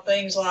child,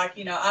 things like,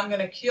 I'm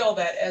going to kill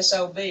that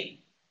SOB.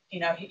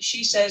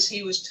 She says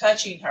he was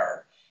touching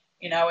her.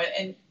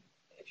 And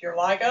if you're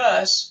like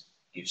us,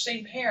 you've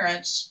seen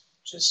parents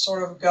just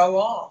sort of go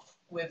off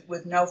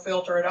with no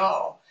filter at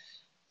all.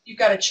 You've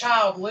got a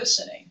child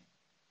listening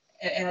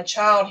and a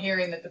child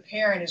hearing that the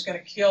parent is going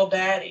to kill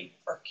daddy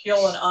or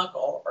kill an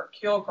uncle or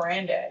kill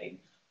granddaddy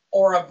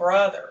or a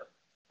brother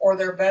or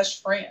their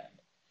best friend.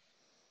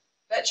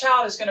 That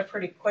child is going to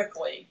pretty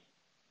quickly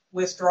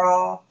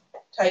withdraw,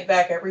 take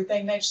back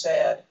everything they've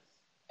said,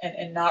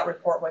 and not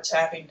report what's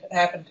happened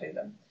to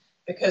them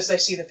because they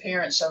see the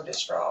parent so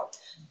distraught.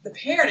 The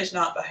parent is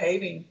not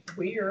behaving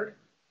weird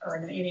or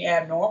in any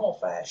abnormal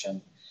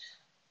fashion,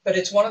 but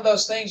it's one of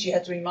those things you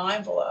have to be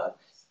mindful of.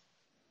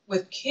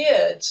 With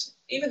kids,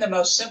 even the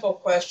most simple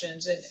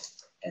questions,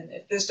 and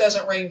if this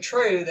doesn't ring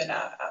true, then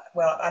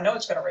I know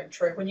it's going to ring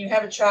true. When you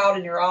have a child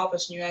in your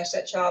office and you ask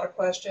that child a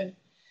question,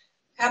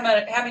 how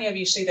many of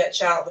you see that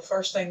child, the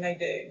first thing they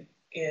do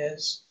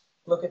is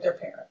look at their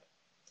parent?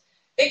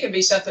 It can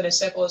be something as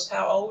simple as,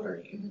 how old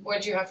are you?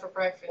 What'd you have for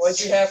breakfast?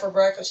 What'd you have for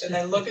breakfast? And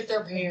they look at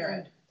their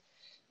parent.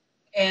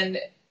 And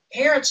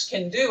parents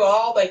can do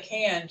all they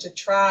can to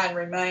try and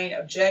remain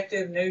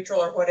objective, neutral,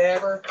 or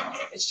whatever.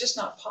 It's just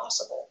not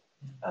possible.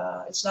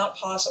 It's not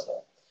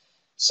possible.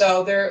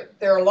 So there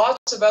are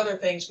lots of other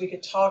things we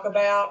could talk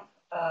about.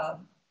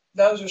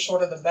 Those are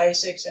sort of the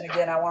basics. And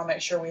again, I want to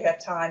make sure we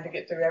have time to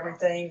get through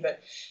everything.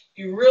 But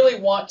you really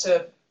want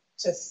to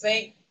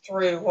think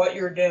through what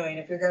you're doing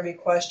if you're going to be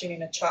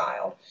questioning a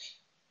child.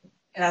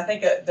 And I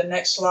think the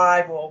next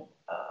slide will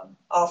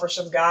offer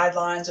some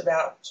guidelines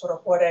about sort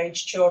of what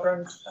age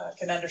children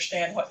can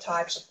understand what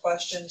types of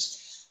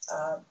questions,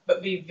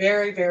 but be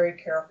very, very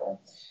careful.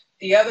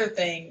 The other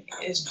thing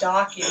is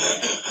document.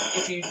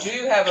 If you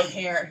do have a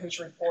parent who's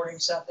reporting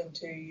something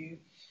to you,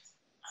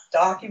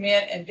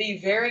 document and be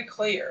very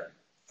clear.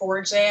 For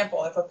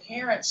example, if a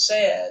parent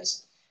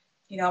says,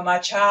 my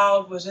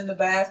child was in the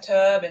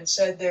bathtub and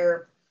said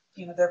their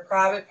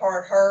private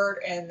part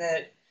hurt and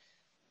that,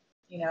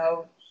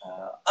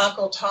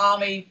 Uncle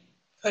Tommy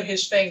put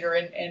his finger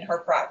in her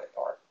private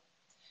part.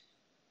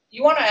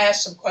 You want to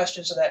ask some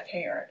questions of that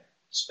parent.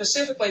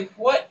 Specifically,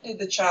 what did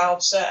the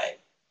child say?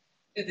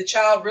 Did the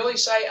child really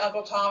say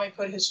Uncle Tommy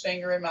put his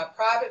finger in my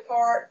private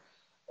part?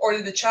 Or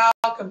did the child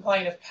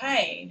complain of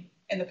pain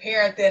and the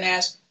parent then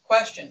ask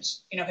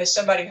questions? Has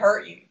somebody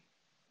hurt you?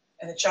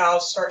 And the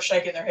child starts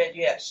shaking their head,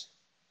 yes.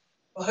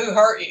 Well, who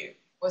hurt you?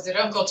 Was it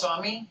Uncle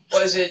Tommy?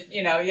 Was it,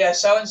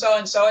 so-and-so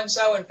and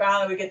so-and-so, and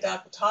finally we get to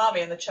Uncle Tommy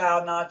and the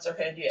child nods their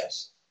head,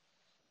 yes.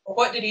 Well,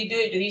 what did he do?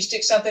 Did he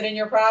stick something in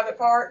your private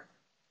part?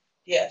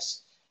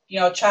 Yes.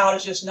 A child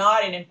is just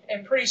nodding,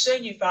 and pretty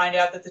soon you find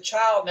out that the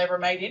child never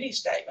made any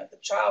statement. The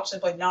child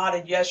simply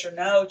nodded yes or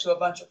no to a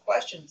bunch of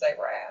questions they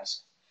were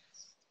asked,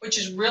 which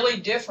is really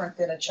different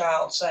than a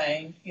child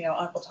saying,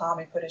 Uncle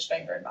Tommy put his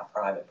finger in my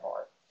private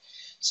part.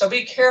 So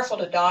be careful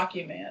to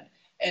document.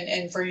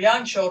 And for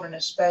young children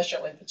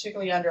especially,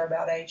 particularly under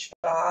about age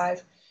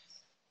 5,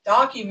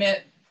 document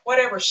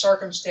whatever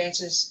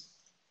circumstances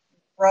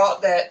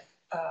brought that,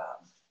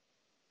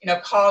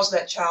 caused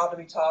that child to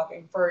be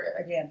talking.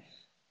 Again,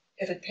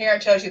 if a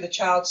parent tells you the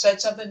child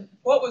said something,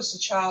 what was the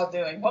child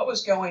doing? What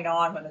was going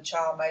on when the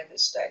child made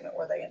this statement?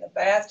 Were they in the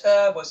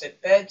bathtub? Was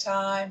it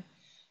bedtime?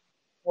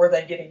 Were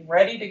they getting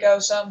ready to go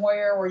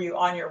somewhere? Were you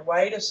on your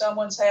way to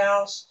someone's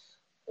house?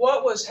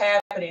 What was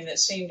happening that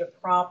seemed to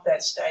prompt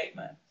that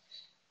statement?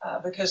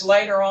 Because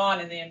later on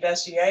in the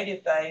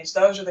investigative phase,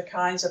 those are the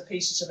kinds of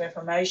pieces of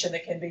information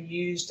that can be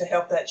used to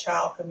help that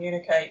child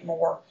communicate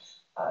more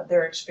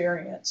their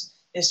experience,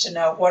 is to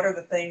know what are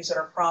the things that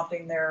are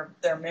prompting their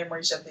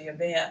memories of the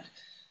event.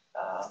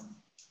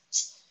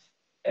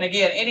 And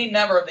again, any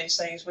number of these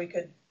things I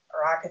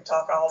could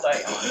talk all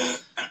day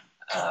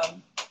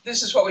on.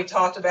 This is what we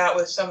talked about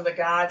with some of the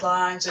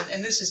guidelines,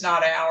 and this is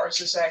not ours.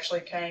 This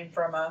actually came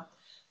from a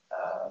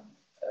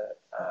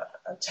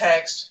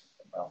text.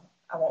 Well,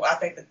 I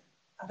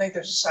think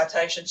there's a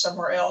citation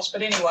somewhere else,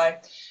 but anyway,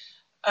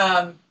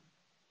 and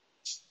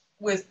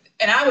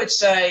I would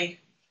say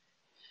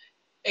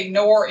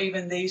ignore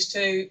even these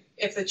two.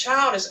 If the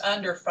child is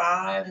under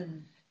 5,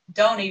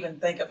 don't even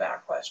think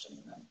about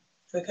questioning them,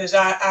 because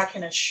I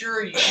can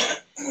assure you,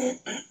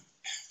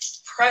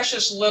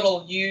 precious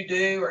little you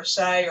do or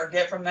say or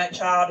get from that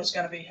child is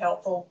going to be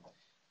helpful.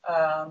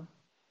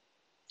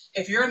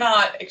 If you're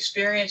not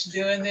experienced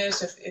doing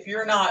this, if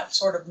you're not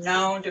sort of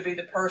known to be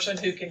the person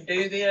who can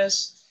do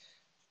this,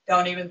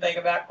 don't even think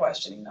about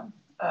questioning them.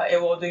 It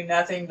will do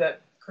nothing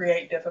but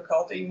create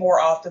difficulty more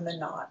often than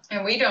not.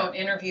 And we don't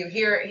interview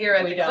here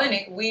at the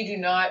clinic. We do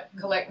not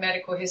collect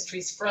medical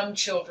histories from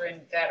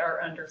children that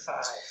are under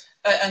 5.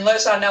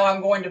 Unless I know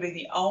I'm going to be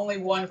the only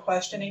one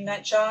questioning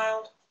that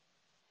child,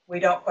 we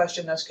don't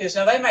question those kids.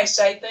 Now, they may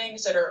say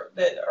things that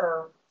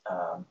are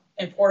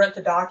important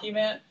to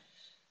document.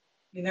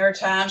 I mean, there are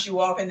times you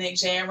walk in the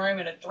exam room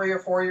and a 3 or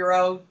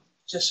 4-year-old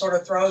just sort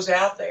of throws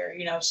out there,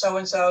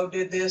 so-and-so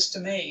did this to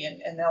me,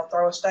 and they'll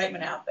throw a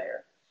statement out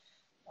there.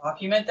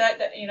 Document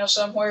that,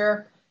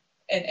 somewhere,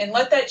 and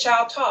let that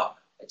child talk.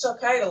 It's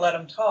okay to let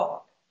them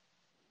talk,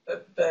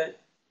 but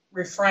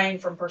refrain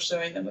from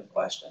pursuing them with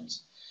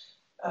questions.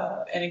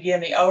 And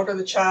again, the older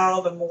the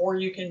child, the more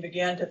you can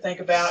begin to think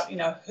about,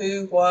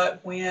 who,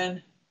 what,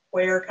 when,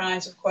 where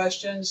kinds of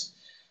questions.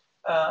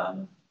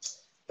 Don't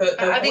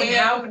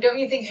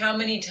you think how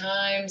many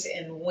times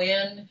and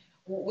when?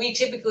 We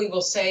typically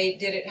will say,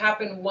 did it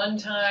happen one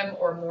time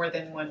or more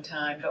than one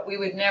time? But we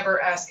would never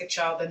ask a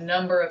child the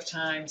number of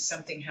times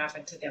something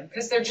happened to them,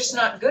 because they're just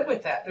not good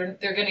with that.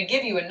 They're going to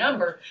give you a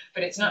number,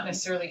 but it's not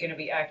necessarily going to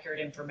be accurate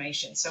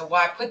information. So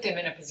why put them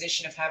in a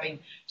position of having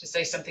to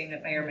say something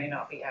that may or may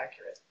not be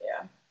accurate?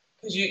 Yeah,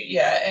 because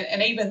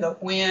and even the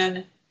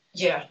when.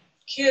 Yeah,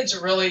 kids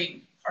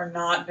really are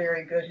not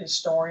very good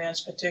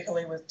historians,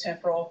 particularly with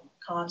temporal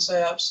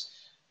concepts.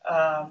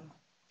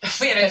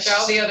 We had a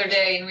child the other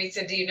day, and we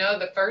said, do you know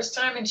the first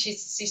time? And she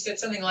said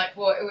something like,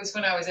 well, it was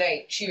when I was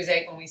 8. She was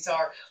 8 when we saw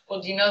her.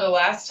 Well, do you know the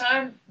last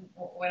time?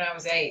 When I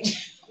was 8.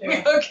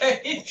 Yeah.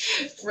 Okay.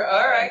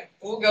 All right.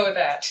 We'll go with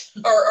that.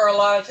 Or a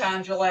lot of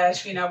times you'll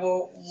ask,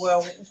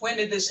 well, when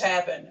did this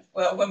happen?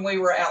 Well, when we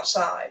were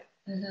outside.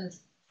 Mm-hmm.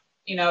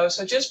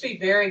 So just be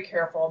very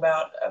careful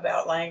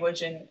about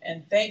language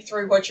and think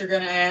through what you're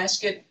going to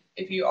ask it.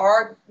 If you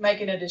are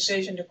making a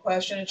decision to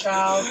question a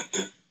child,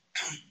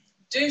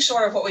 do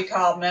sort of what we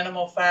call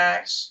minimal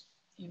facts,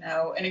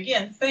 and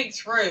again, think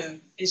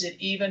through, is it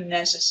even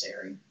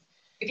necessary?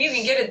 If you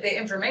can get the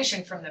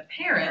information from the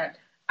parent,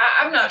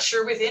 I'm not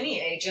sure with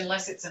any age,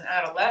 unless it's an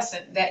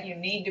adolescent, that you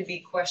need to be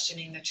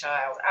questioning the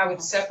child. I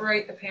would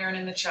separate the parent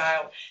and the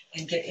child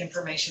and get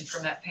information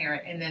from that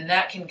parent, and then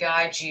that can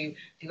guide you.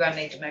 Do I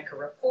need to make a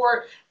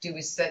report?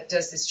 Does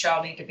this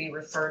child need to be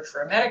referred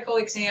for a medical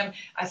exam?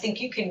 I think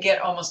you can get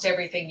almost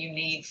everything you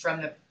need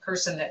from the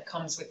person that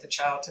comes with the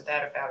child to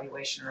that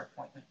evaluation or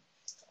appointment.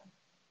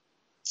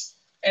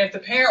 And if the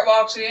parent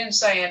walks in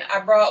saying,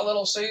 I brought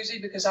little Susie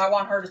because I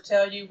want her to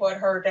tell you what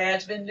her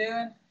dad's been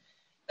doing,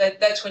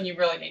 that's when you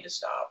really need to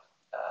stop.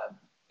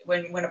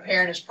 When a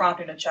parent is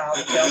prompting a child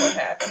to tell what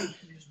happened.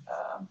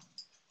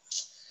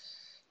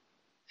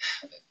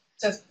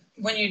 So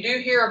when you do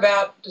hear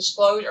about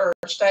disclosure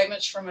or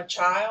statements from a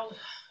child,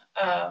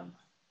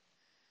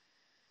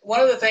 one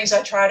of the things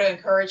I try to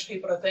encourage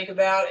people to think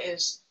about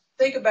is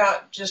think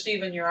about just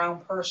even your own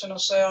personal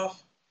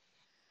self.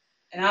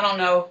 And I don't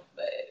know,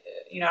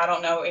 I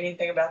don't know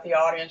anything about the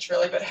audience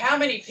really, but how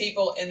many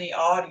people in the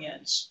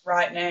audience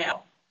right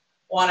now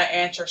want to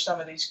answer some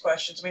of these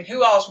questions? I mean,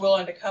 who all is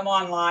willing to come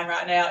online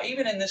right now,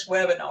 even in this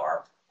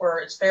webinar where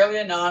it's fairly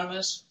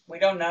anonymous, we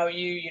don't know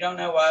you, you don't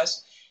know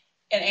us,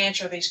 and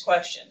answer these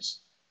questions?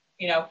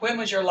 When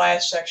was your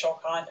last sexual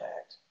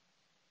contact?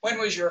 When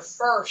was your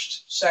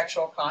first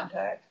sexual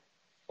contact?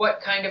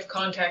 What kind of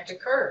contact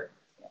occurred?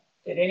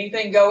 Did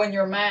anything go in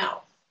your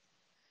mouth?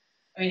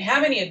 I mean,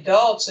 how many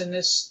adults in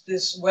this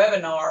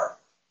webinar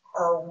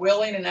are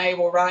willing and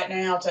able right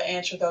now to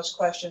answer those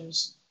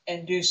questions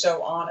and do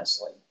so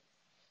honestly?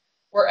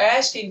 We're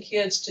asking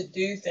kids to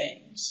do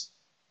things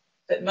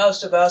that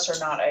most of us are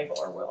not able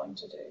or willing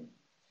to do.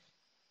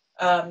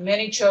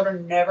 Many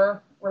children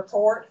never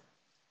report.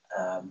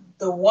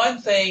 The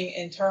one thing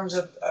in terms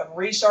of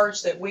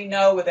research that we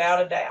know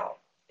without a doubt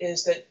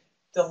is that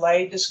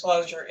delayed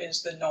disclosure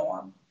is the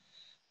norm.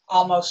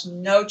 Almost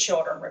no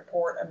children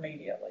report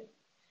immediately.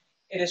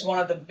 It is one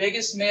of the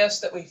biggest myths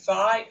that we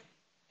fight.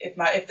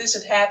 If this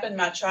had happened,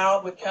 my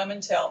child would come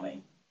and tell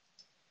me.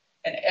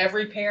 And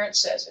every parent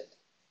says it.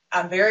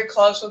 I'm very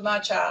close with my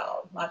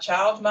child. My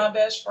child's my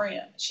best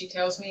friend. She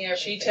tells me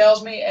everything. She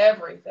tells me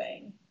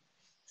everything.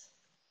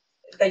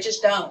 They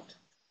just don't.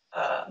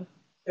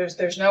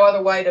 There's no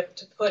other way to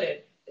put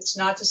it. It's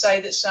not to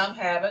say that some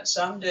haven't,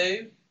 some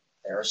do.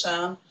 There are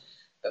some.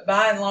 But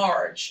by and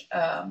large,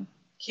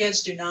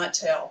 kids do not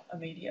tell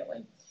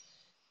immediately.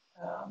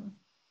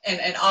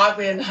 And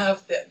oddly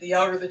enough, the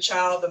older the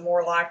child, the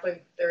more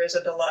likely there is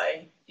a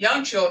delay.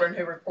 Young children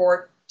who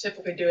report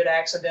typically do it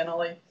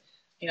accidentally.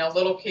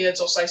 Little kids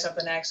will say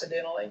something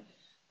accidentally.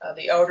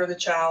 The older the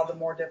child, the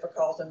more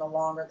difficult and the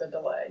longer the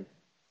delay.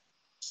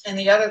 And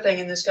the other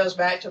thing, and this goes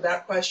back to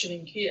about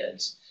questioning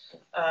kids,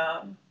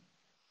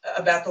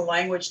 about the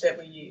language that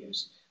we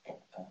use.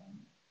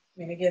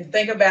 Again,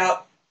 think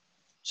about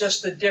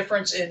just the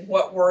difference in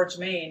what words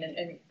mean.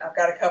 And I've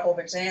got a couple of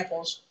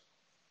examples.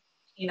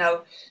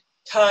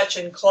 Touch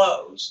and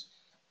close.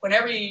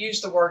 Whenever you use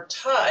the word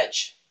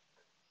touch,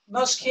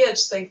 most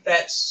kids think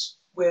that's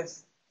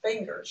with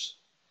fingers.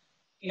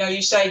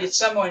 You say, did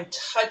someone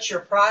touch your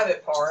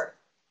private part?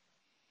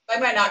 They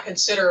may not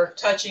consider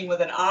touching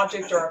with an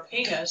object or a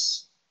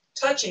penis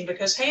touching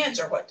because hands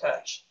are what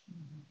touch.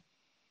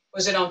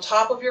 Was it on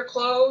top of your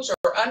clothes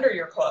or under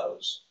your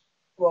clothes?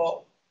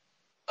 Well,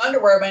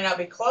 underwear may not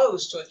be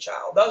clothes to a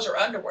child. Those are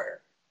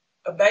underwear.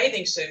 A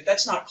bathing suit,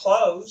 that's not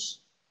clothes.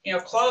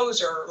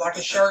 Clothes are like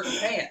a shirt and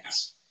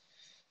pants.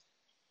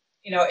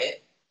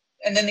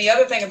 And then the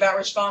other thing about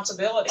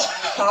responsibility, when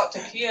we talk to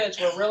kids,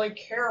 we're really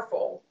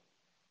careful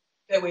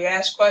that we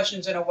ask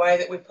questions in a way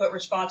that we put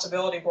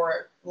responsibility where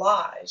it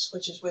lies,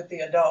 which is with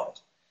the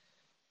adult.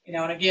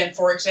 And again,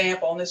 for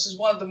example, and this is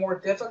one of the more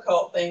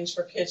difficult things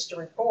for kids to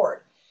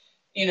report,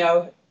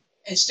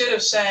 instead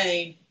of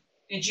saying,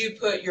 did you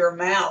put your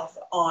mouth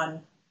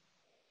on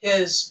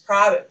his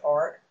private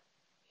part?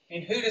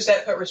 Who does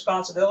that put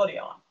responsibility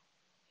on?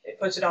 It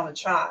puts it on the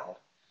child.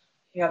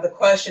 The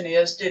question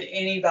is, did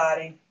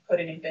anybody put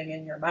anything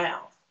in your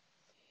mouth?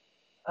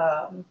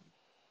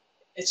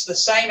 It's the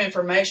same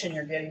information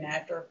you're getting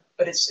after,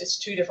 but it's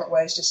two different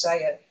ways to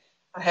say it.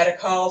 I had a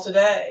call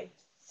today,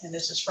 and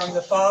this is from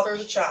the father of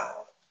the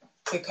child,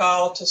 who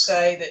called to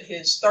say that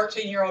his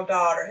 13-year-old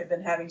daughter had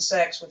been having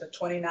sex with a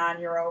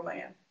 29-year-old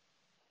man.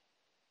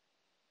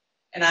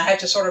 And I had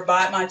to sort of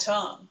bite my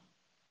tongue,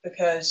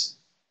 because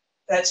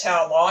that's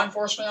how law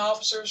enforcement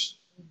officers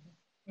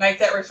make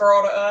that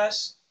referral to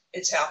us.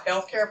 It's how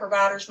healthcare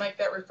providers make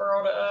that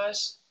referral to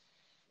us.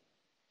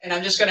 And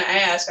I'm just going to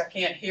ask, I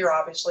can't hear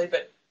obviously,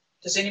 but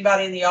does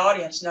anybody in the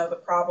audience know the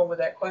problem with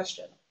that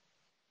question?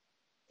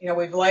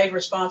 We've laid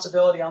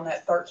responsibility on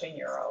that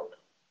 13-year-old.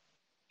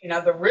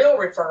 The real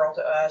referral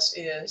to us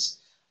is,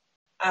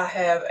 I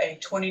have a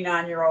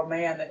 29-year-old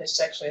man that has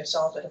sexually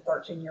assaulted a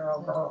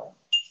 13-year-old girl,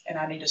 and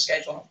I need to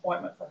schedule an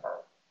appointment for her.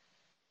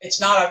 It's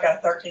not, I've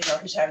got a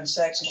 13-year-old who's having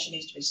sex and she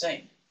needs to be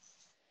seen.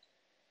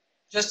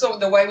 Just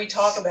the way we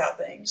talk about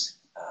things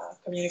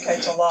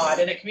communicates a lot,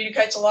 and it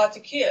communicates a lot to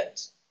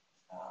kids.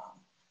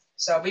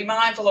 So be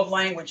mindful of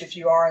language if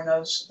you are in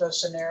those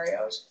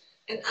scenarios.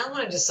 And I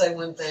wanted to say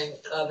one thing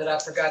that I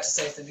forgot to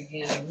say at the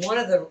beginning. One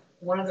of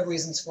the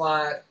reasons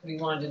why we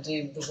wanted to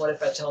do the What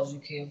If I Told You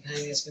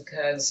campaign is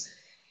because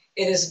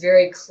it is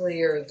very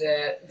clear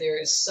that there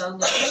is so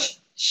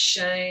much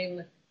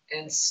shame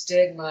and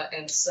stigma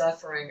and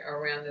suffering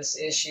around this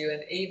issue,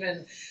 and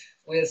even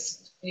with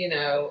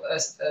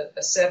a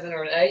 7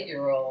 or an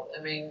 8-year-old.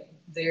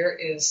 There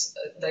is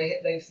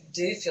they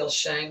do feel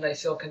shame, they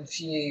feel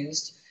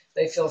confused,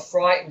 they feel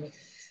frightened.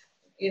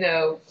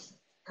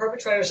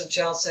 Perpetrators of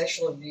child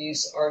sexual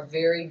abuse are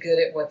very good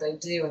at what they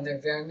do, and they're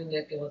very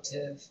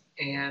manipulative.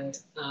 And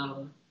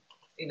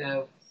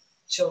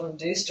children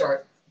do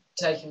start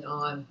taking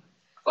on.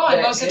 Well,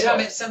 and most of the time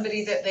it's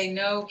somebody that they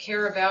know,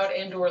 care about,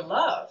 and or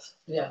love.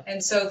 Yeah.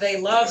 And so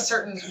they love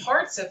certain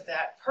parts of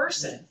that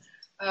person.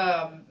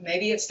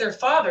 Maybe it's their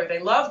father. They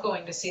love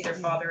going to see their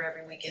father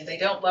every weekend. They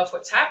don't love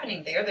what's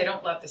happening there. They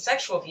don't love the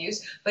sexual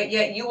abuse. But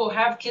yet you will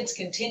have kids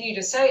continue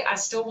to say, I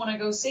still want to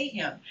go see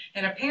him.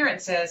 And a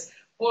parent says,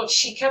 well,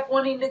 she kept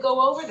wanting to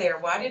go over there.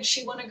 Why did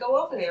she want to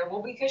go over there?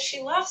 Well, because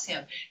she loves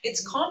him.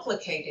 It's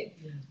complicated.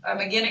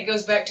 Again, it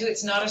goes back to,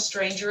 it's not a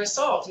stranger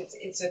assault.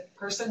 It's a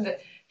person that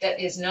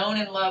is known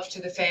and loved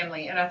to the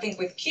family. And I think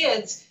with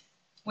kids,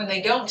 when they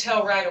don't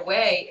tell right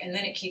away and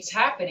then it keeps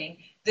happening,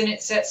 then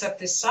it sets up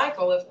this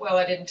cycle of, well,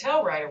 I didn't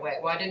tell right away.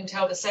 Well, I didn't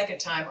tell the second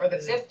time or the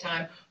 5th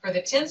time or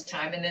the 10th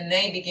time. And then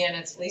they begin,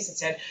 as Lisa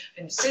said,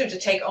 and soon to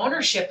take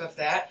ownership of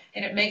that.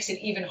 And it makes it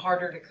even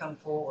harder to come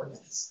forward.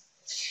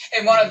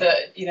 And one of the,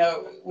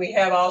 we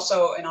have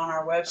also, and on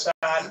our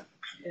website,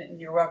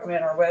 and you're welcome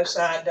at our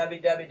website,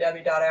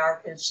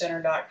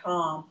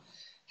 www.ourkidscenter.com,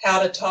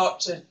 how to talk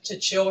to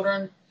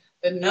children.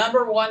 The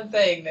number one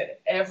thing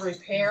that every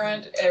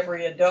parent,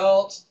 every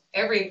adult,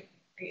 every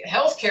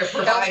healthcare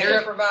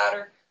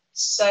provider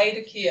say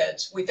to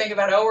kids. We think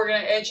about, we're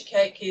going to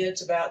educate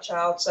kids about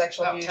child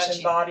sexual abuse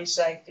and body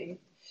safety.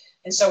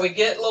 And so we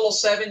get little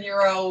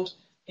 7-year-old,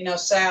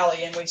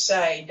 Sally, and we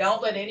say,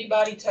 don't let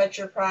anybody touch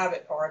your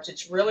private parts.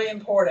 It's really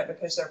important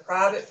because they're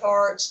private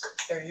parts.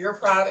 They're your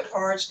private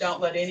parts. Don't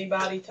let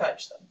anybody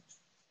touch them.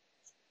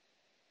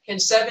 Can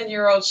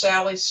 7-year-old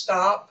Sally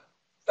stop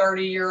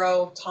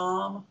 30-year-old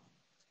Tom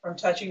from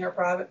touching her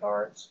private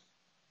parts?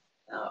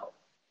 No.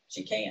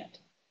 She can't.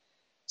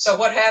 So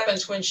what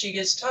happens when she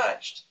gets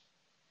touched?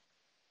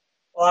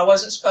 Well, I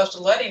wasn't supposed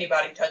to let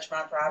anybody touch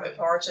my private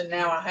parts, and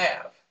now I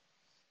have.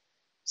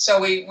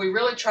 So we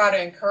really try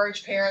to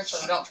encourage parents,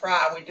 or don't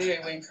try, we do.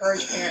 We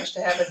encourage parents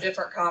to have a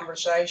different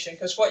conversation,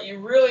 because what you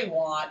really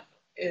want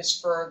is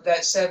for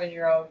that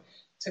 7-year-old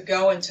to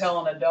go and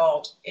tell an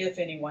adult if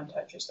anyone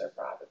touches their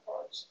private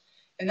parts.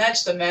 And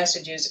that's the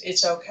message, is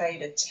it's okay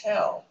to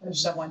tell if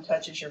someone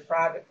touches your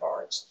private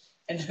parts.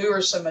 And who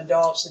are some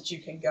adults that you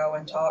can go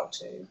and talk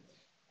to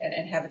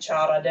and have a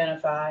child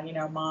identify,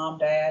 mom,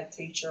 dad,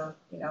 teacher,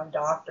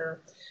 doctor.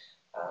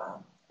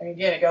 And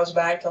again, it goes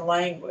back to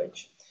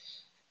language.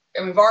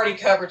 And we've already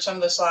covered some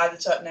of the slides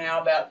that's up now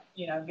about,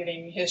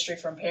 getting history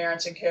from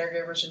parents and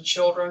caregivers and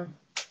children.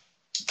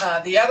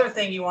 The other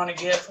thing you want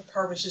to get for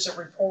purposes of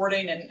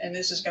reporting, and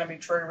this is going to be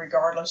true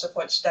regardless of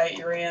what state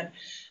you're in,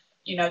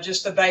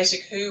 just the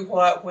basic who,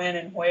 what, when,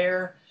 and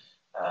where.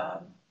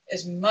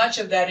 As much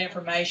of that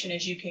information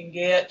as you can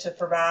get to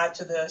provide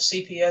to the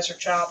CPS or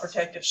Child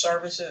Protective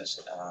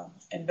Services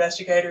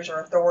investigators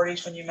or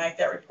authorities when you make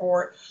that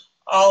report.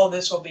 All of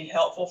this will be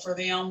helpful for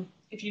them.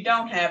 If you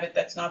don't have it,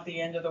 that's not the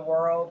end of the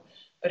world,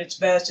 but it's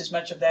best as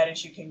much of that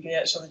as you can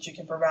get so that you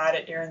can provide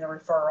it during the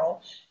referral.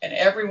 And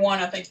everyone,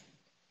 I think,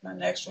 my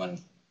next one,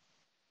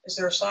 is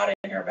there a slide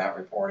in here about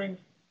reporting?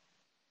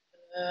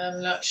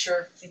 I'm not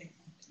sure.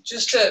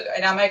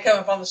 And I may come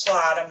up on the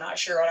slide, I'm not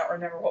sure, I don't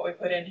remember what we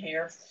put in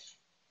here.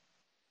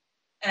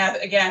 And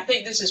again, I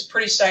think this is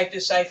pretty safe to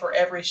say for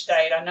every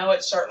state. I know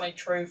it's certainly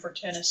true for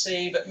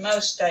Tennessee, but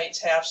most states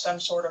have some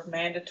sort of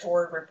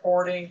mandatory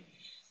reporting.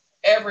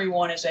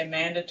 Everyone is a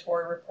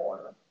mandatory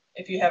reporter.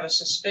 If you have a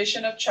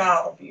suspicion of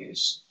child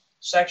abuse,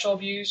 sexual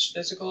abuse,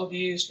 physical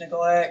abuse,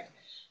 neglect,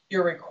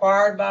 you're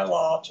required by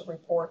law to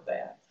report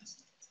that.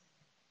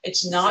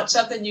 It's not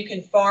something you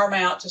can farm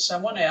out to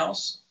someone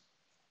else.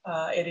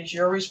 It is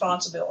your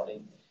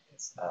responsibility.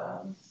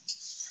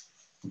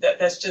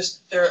 That's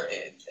just there.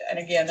 And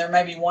again, there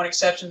may be one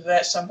exception to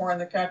that somewhere in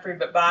the country,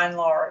 but by and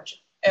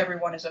large,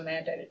 everyone is a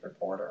mandated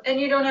reporter. And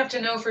you don't have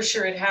to know for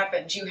sure it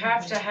happened. You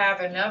have to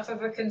have enough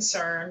of a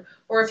concern,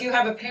 or if you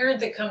have a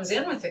parent that comes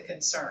in with a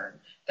concern,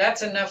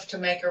 that's enough to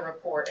make a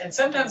report. And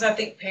sometimes I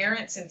think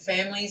parents and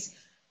families,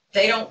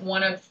 they don't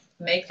want to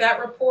make that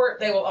report.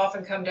 They will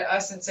often come to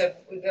us and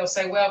they'll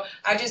say, well,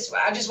 I just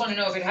want to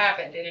know if it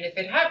happened. And if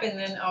it happened,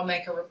 then I'll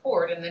make a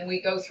report. And then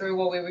we go through,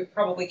 well, we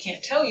probably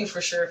can't tell you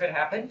for sure if it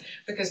happened,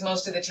 because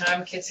most of the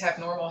time kids have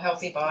normal,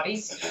 healthy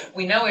bodies.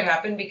 We know it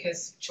happened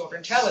because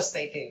children tell us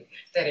they do,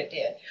 that it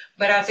did.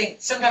 But I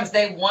think sometimes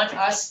they want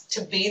us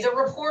to be the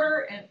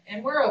reporter,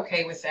 and we're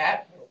okay with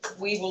that.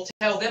 We will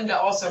tell them to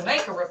also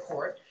make a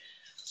report.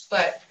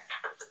 But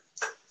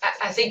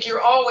I think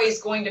you're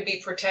always going to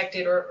be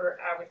protected, or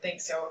I would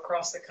think so,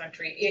 across the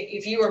country,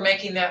 if you are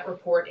making that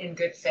report in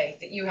good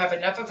faith, that you have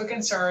enough of a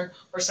concern,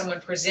 or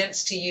someone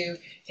presents to you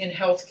in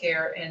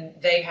healthcare and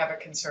they have a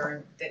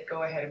concern, that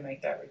go ahead and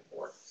make that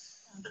report.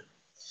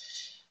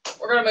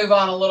 We're going to move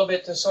on a little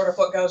bit to sort of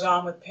what goes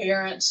on with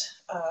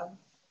parents.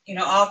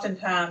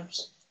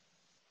 Oftentimes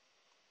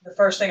the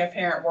first thing a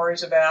parent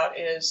worries about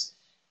is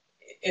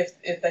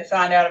if they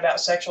find out about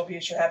sexual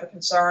abuse or have a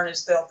concern,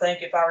 is they'll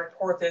think, if I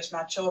report this,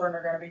 my children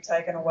are going to be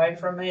taken away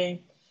from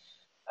me.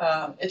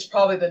 It's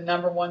probably the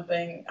number one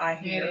thing I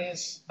hear. It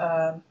is.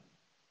 And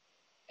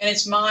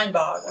it's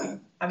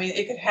mind-boggling. I mean,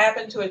 it could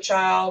happen to a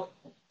child,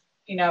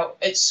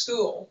 at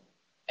school,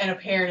 and a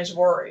parent is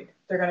worried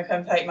they're going to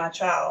come take my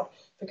child,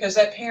 because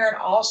that parent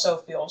also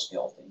feels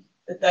guilty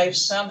that they've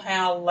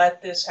somehow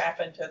let this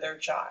happen to their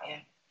child. Yeah.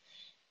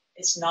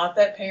 It's not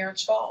that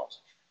parent's fault.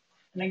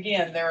 And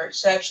again, there are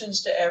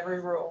exceptions to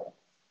every rule.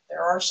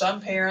 There are some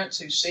parents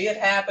who see it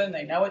happen,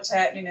 they know it's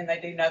happening, and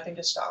they do nothing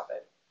to stop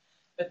it.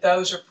 But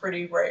those are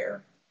pretty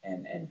rare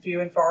and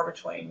few and far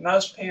between.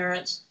 Most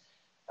parents,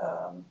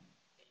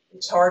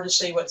 it's hard to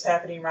see what's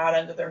happening right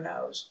under their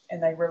nose,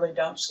 and they really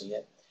don't see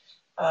it.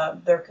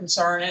 They're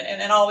concerned,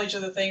 and all these are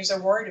the things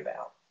they're worried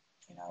about.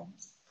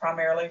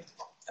 Primarily,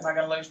 am I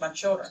going to lose my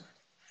children?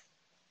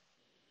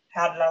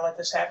 How did I let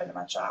this happen to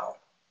my child?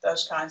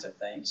 Those kinds of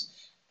things.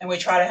 And we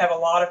try to have a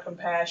lot of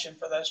compassion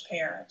for those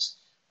parents.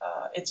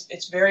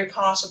 It's very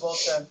possible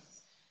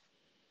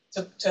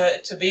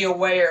to be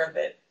aware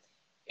that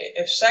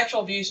if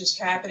sexual abuse is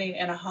happening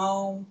in a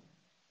home,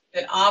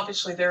 then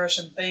obviously there are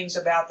some things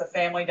about the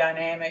family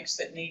dynamics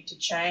that need to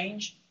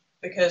change,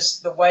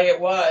 because the way it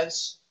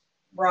was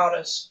brought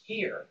us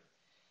here.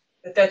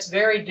 But that's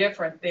very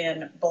different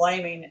than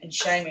blaming and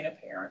shaming a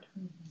parent.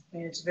 I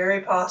mean, it's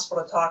very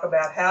possible to talk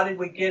about how did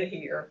we get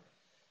here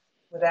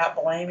without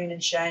blaming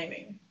and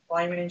shaming.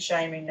 Blaming and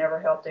shaming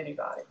never helped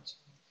anybody.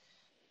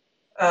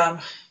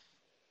 And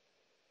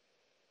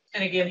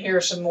again, here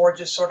are some more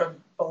just sort of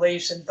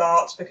beliefs and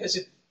thoughts, because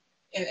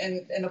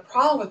and the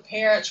problem with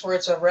parents where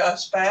it's a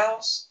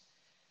spouse,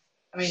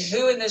 I mean,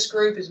 who in this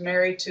group is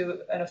married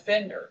to an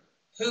offender?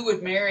 Who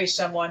would marry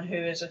someone who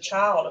is a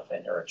child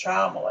offender, a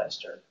child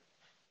molester?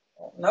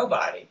 Well,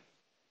 nobody.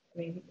 I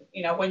mean,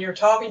 when you're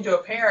talking to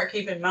a parent,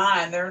 keep in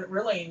mind they're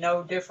really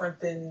no different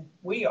than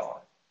we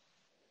are.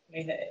 I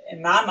mean,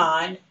 in my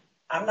mind,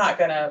 I'm not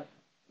going to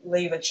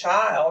leave a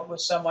child with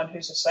someone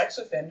who's a sex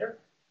offender.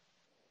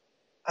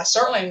 I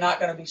certainly am not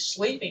going to be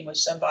sleeping with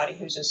somebody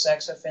who's a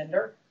sex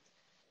offender.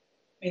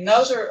 I mean,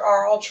 those are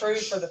all true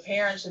for the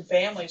parents and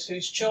families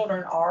whose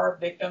children are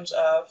victims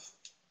of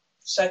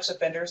sex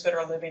offenders that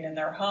are living in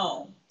their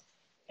home,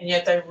 and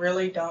yet they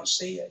really don't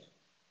see it.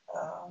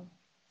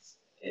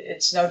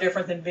 It's no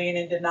different than being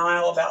in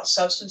denial about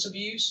substance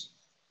abuse.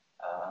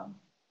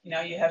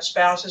 You have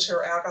spouses who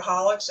are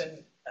alcoholics,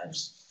 and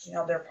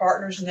their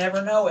partners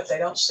never know it. They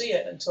don't see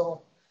it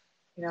until,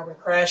 we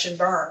crash and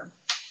burn.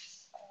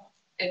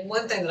 And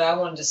one thing that I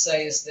wanted to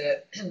say is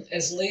that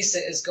as Lisa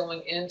is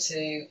going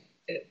into,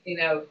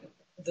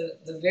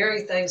 the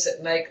very things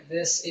that make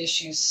this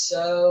issue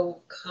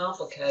so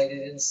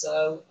complicated and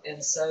so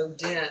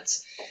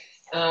dense.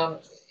 An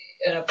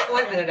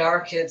appointment at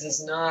Our Kids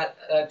is not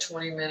a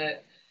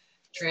 20-minute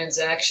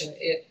transaction.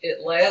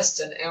 It lasts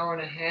an hour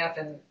and a half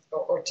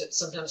or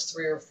sometimes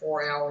 3 or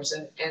 4 hours.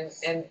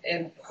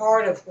 And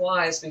part of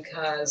why is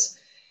because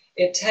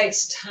it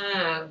takes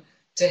time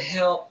to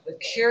help the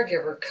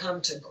caregiver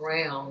come to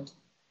ground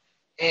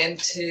and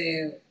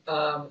to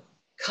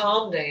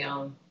calm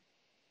down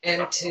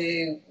and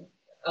to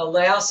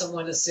allow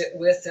someone to sit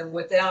with them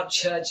without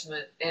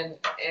judgment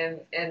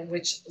and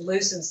which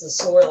loosens the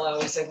soil. I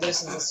always say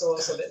loosens the soil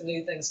so that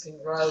new things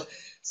can grow,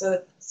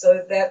 so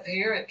that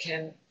parent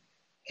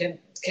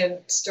can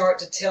start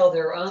to tell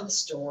their own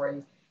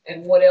story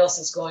and what else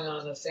is going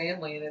on in the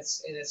family, and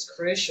it's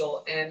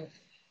crucial. And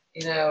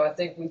I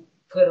think we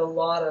put a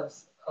lot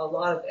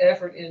of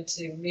effort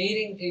into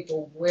meeting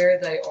people where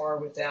they are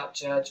without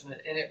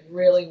judgment, and it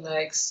really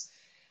makes.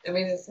 I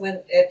mean,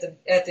 when at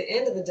the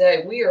end of the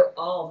day, we are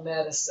all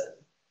medicine.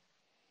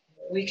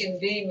 We can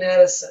be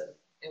medicine,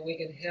 and we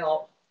can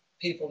help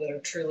people that are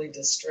truly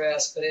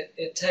distressed, but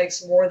it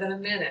takes more than a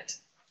minute.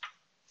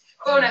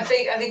 Well, and I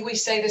think we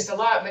say this a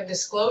lot, but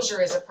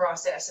disclosure is a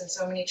process, and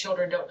so many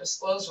children don't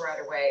disclose right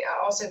away.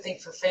 I also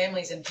think for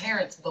families and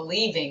parents,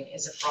 believing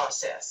is a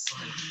process.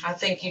 I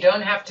think you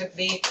don't have to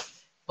be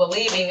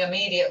believing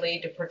immediately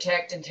to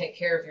protect and take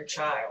care of your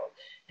child.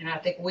 And I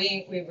think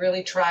we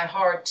really try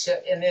hard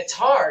and it's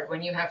hard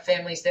when you have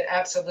families that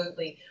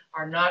absolutely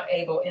are not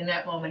able in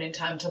that moment in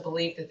time to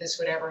believe that this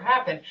would ever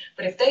happen.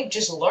 But if they've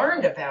just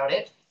learned about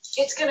it,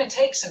 it's going to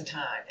take some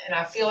time. And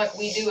I feel like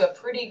we do a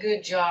pretty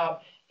good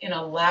job in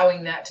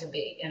allowing that to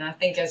be. And I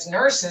think as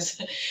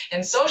nurses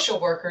and social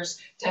workers,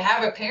 to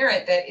have a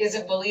parent that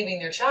isn't believing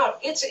their child,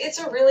 it's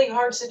a really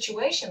hard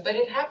situation, but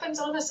it happens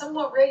on a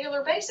somewhat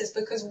regular basis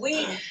because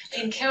we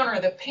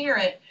encounter the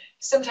parent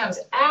sometimes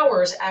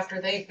hours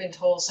after they've been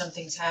told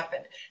something's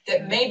happened,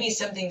 that maybe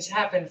something's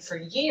happened for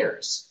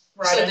years.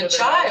 Right, so the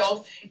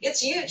child,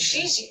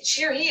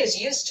 she or he is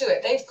used to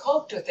it. They've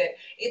coped with it.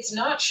 It's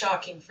not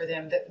shocking for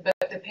them,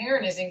 but the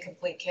parent is in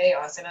complete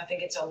chaos. And I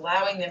think it's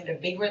allowing them to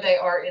be where they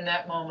are in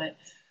that moment.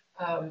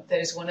 That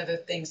is one of the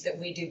things that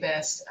we do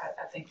best,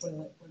 I think,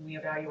 when we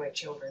evaluate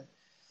children.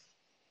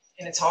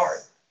 And it's hard.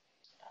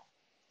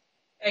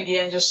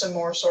 Again, just some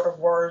more sort of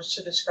words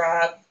to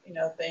describe,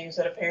 things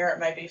that a parent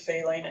may be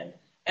feeling. And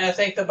I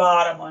think the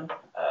bottom one,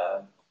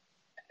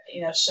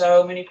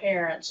 so many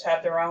parents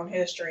have their own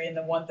history, and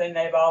the one thing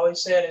they've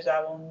always said is,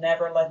 I will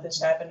never let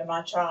this happen to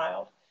my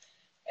child.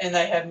 And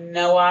they have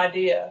no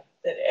idea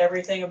that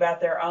everything about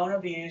their own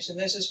abuse, and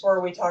this is where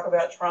we talk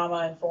about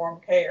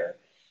trauma-informed care,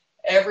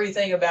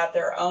 everything about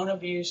their own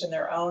abuse and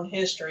their own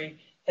history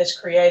has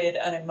created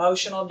an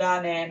emotional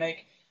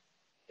dynamic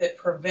that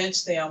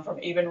prevents them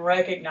from even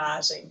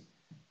recognizing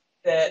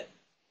that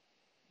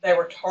they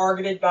were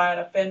targeted by an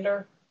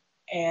offender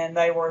and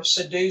they were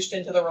seduced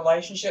into the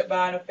relationship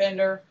by an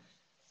offender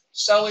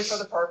solely for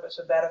the purpose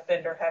of that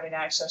offender having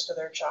access to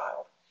their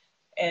child.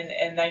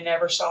 And they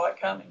never saw it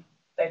coming.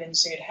 They didn't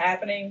see it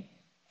happening.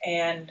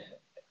 And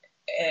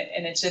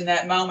it's in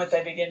that moment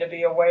they begin to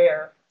be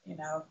aware,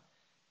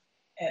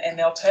 and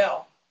they'll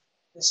tell,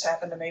 this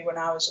happened to me when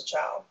I was a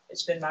child.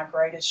 It's been my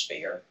greatest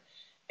fear.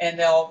 And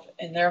they'll,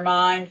 in their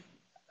mind,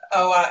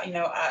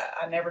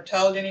 I never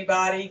told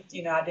anybody,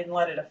 I didn't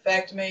let it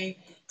affect me.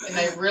 And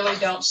they really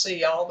don't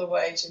see all the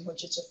ways in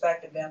which it's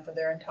affected them for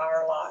their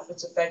entire life.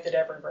 It's affected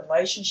every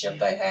relationship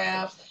they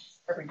have,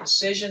 every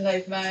decision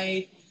they've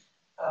made.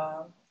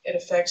 It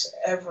affects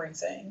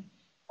everything.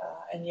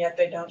 And yet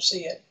they don't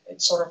see it.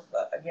 It's sort of,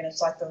 again,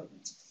 it's like the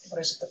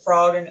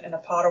frog in a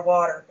pot of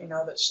water,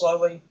 that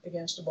slowly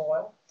begins to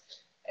boil.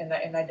 And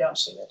they don't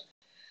see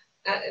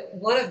it.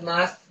 One of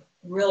my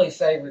really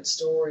favorite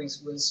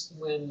stories was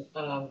when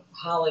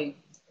Holly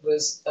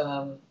was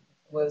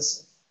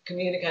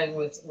communicating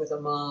with a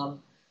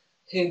mom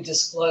who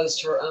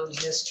disclosed her own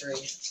history,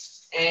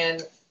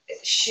 and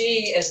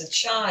she, as a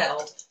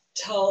child,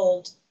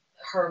 told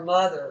her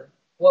mother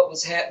what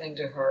was happening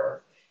to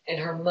her, and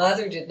her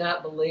mother did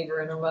not believe her,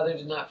 and her mother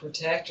did not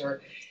protect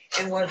her.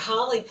 And what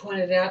Holly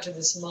pointed out to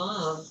this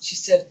mom, she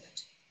said,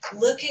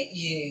 look at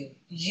you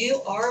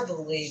are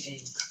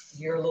believing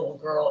your little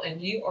girl,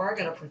 and you are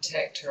going to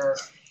protect her.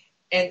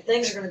 and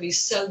things are going to be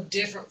so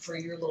different for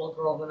your little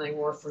girl than they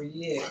were for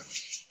you.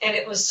 And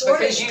it was sort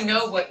because of you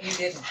know what you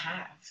didn't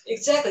have.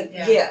 exactly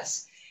Yeah.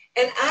 yes.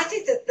 And I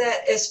think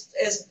that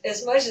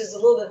as much as it's a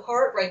little bit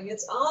heartbreaking,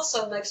 it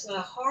also makes my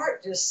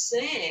heart just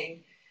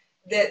sing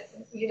that,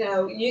 you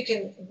know, you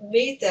can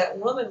meet that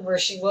woman where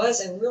she was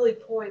and really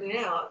point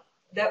out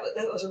that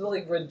was a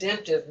really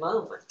redemptive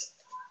moment.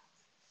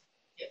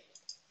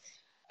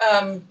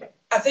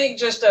 I think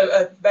just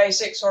a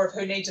basic sort of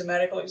who needs a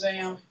medical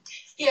exam.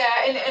 Yeah,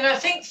 and I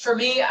think for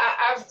me,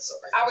 I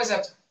was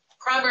a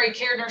primary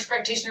care nurse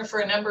practitioner for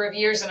a number of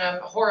years, and I'm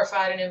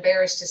horrified and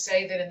embarrassed to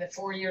say that in the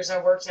 4 years I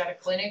worked at a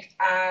clinic,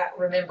 I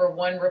remember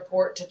one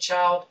report to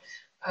Child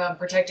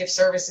Protective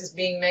Services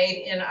being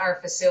made in our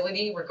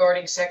facility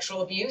regarding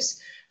sexual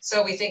abuse.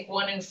 So we think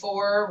 1 in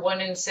 4,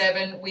 1 in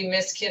 7, we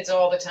miss kids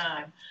all the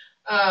time.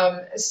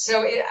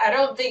 I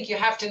don't think you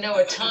have to know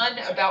a ton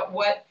about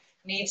what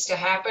needs to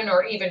happen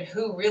or even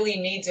who really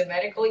needs a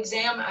medical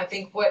exam. I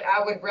think what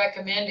I would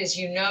recommend is,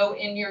 you know,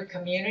 in your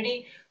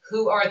community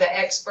who are the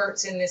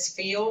experts in this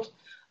field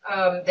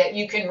that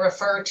you can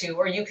refer to,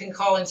 or you can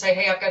call and say,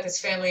 hey, I've got this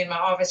family in my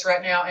office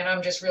right now and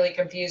I'm just really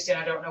confused and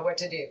I don't know what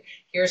to do.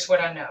 Here's what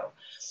I know.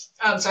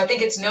 So I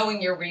think it's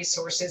knowing your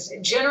resources.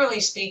 Generally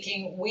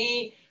speaking,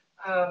 we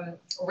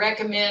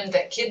recommend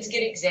that kids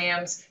get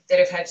exams that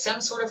have had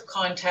some sort of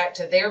contact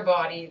to their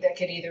body that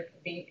could either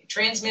be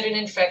transmitted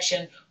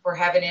infection or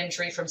have an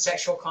injury from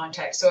sexual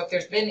contact. So if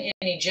there's been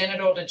any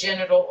genital to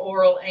genital,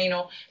 oral,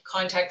 anal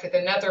contact with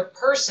another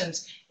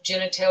person's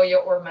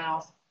genitalia or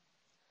mouth,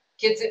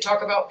 kids that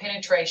talk about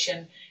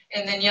penetration,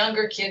 and then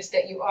younger kids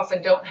that you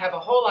often don't have a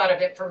whole lot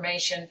of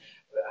information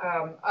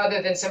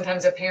other than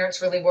sometimes a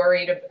parent's really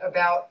worried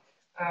about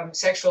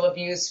sexual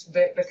abuse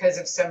because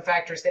of some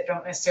factors that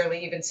don't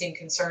necessarily even seem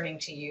concerning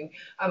to you,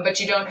 but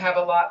you don't have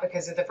a lot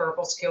because of the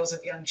verbal skills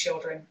of young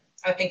children.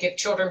 I think if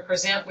children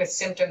present with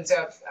symptoms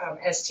of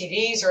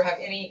STDs or have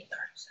any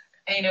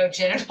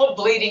anogenital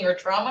bleeding or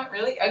trauma,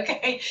 really?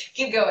 Okay,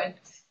 keep going.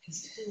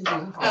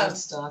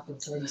 Stop in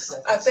 30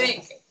 seconds. I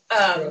think,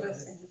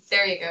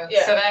 there you go.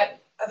 Yeah. So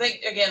that, I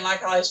think, again,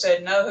 like I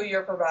said, know who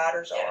your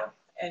providers are,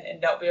 and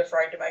don't be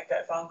afraid to make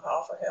that phone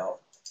call for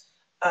help.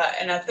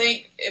 And I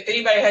think if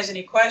anybody has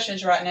any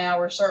questions right now,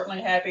 we're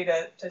certainly happy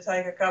to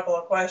take a couple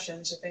of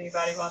questions if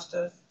anybody wants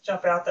to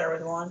jump out there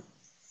with one.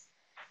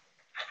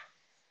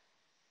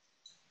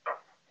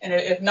 And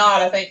if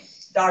not, I think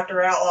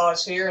Dr. Outlaw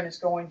is here and is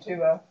going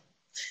to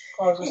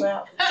close us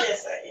out.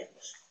 Yes, I am.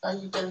 Are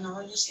you done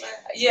all your slides?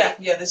 Yeah,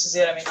 this is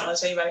it. I mean,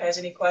 unless anybody has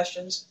any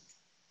questions.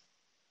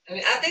 I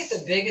mean, I think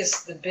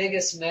the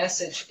biggest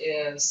message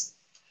is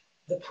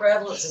the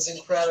prevalence is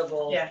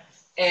incredible. Yeah.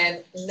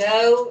 And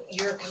know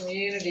your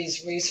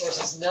community's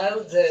resources.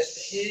 Know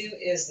who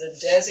is the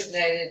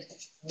designated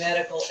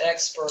medical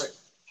expert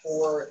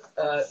for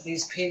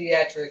these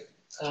pediatric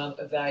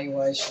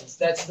evaluations.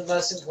 That's the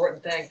most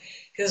important thing.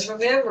 Because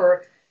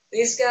remember,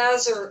 these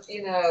guys are,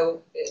 you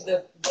know,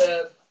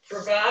 the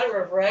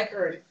provider of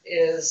record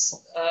is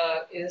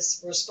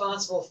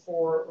responsible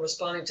for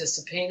responding to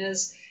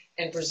subpoenas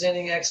and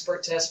presenting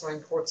expert testimony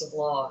in courts of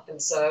law.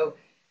 And so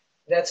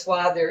that's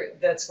why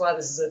this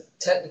is a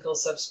technical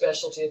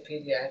subspecialty of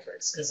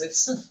pediatrics, because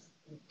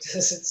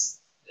it's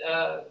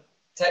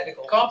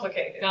technical,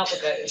 complicated.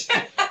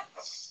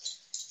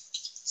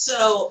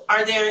 So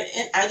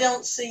I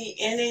don't see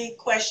any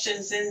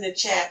questions in the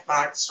chat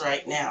box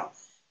right now.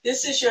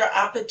 This is your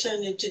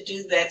opportunity to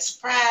do that.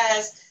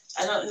 Surprise.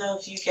 I don't know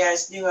if you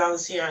guys knew I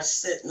was here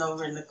sitting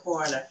over in the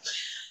corner.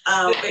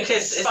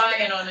 Because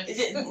spying on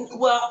it.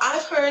 Well,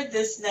 I've heard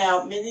this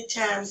now many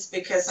times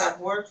because I've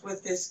worked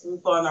with this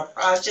group on a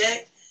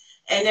project,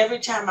 and every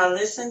time I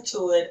listen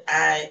to it,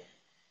 I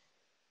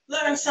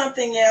learn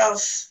something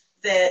else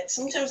that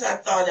sometimes I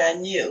thought I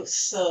knew.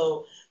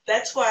 So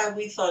that's why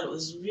we thought it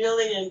was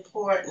really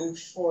important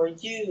for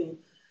you,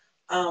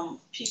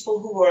 people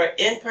who are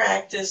in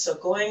practice or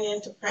going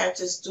into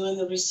practice, doing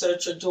the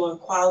research or doing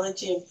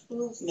quality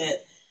improvement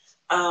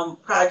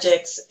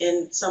projects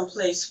in some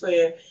place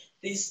where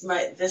this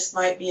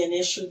might be an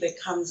issue that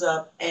comes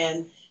up,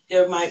 and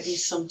there might be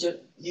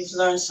you've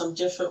learned some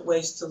different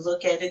ways to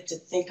look at it, to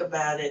think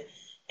about it,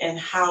 and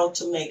how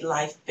to make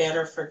life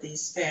better for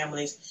these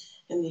families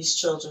and these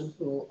children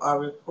who are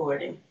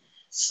reporting.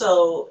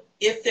 So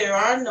if there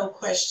are no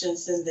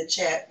questions in the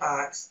chat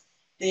box,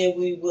 then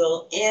we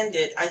will end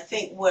it. I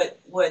think what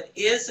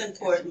is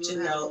important to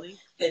know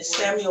that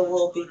Samuel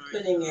will be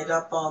putting it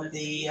up on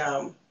the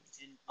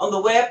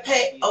web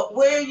page. Oh,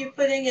 where are you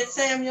putting it,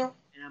 Samuel?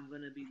 And I'm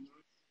going to be launching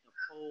a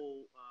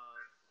poll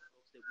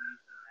folks that we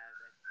usually have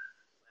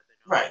at the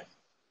webinar.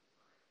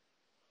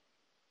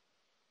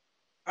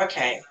 Right.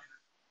 Okay.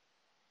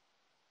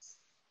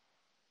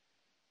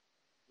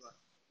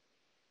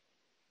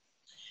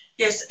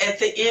 Yes, at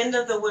the end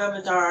of the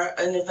webinar,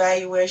 an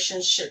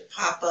evaluation should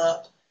pop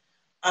up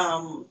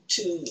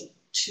to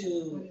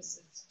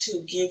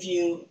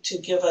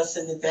give us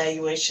an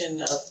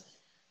evaluation of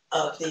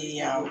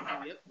the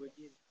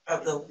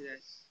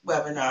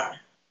webinar.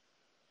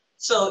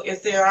 So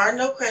if there are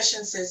no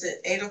questions, is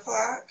it 8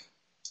 o'clock?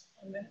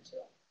 1 minute to.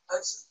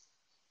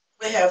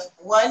 We have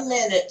 1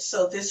 minute,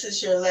 so this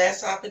is your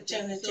last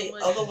opportunity. Thank you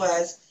so much,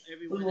 Otherwise,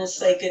 everyone we will that's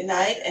say on.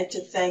 goodnight and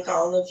to thank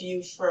all of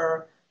you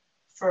for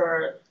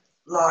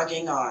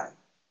logging on.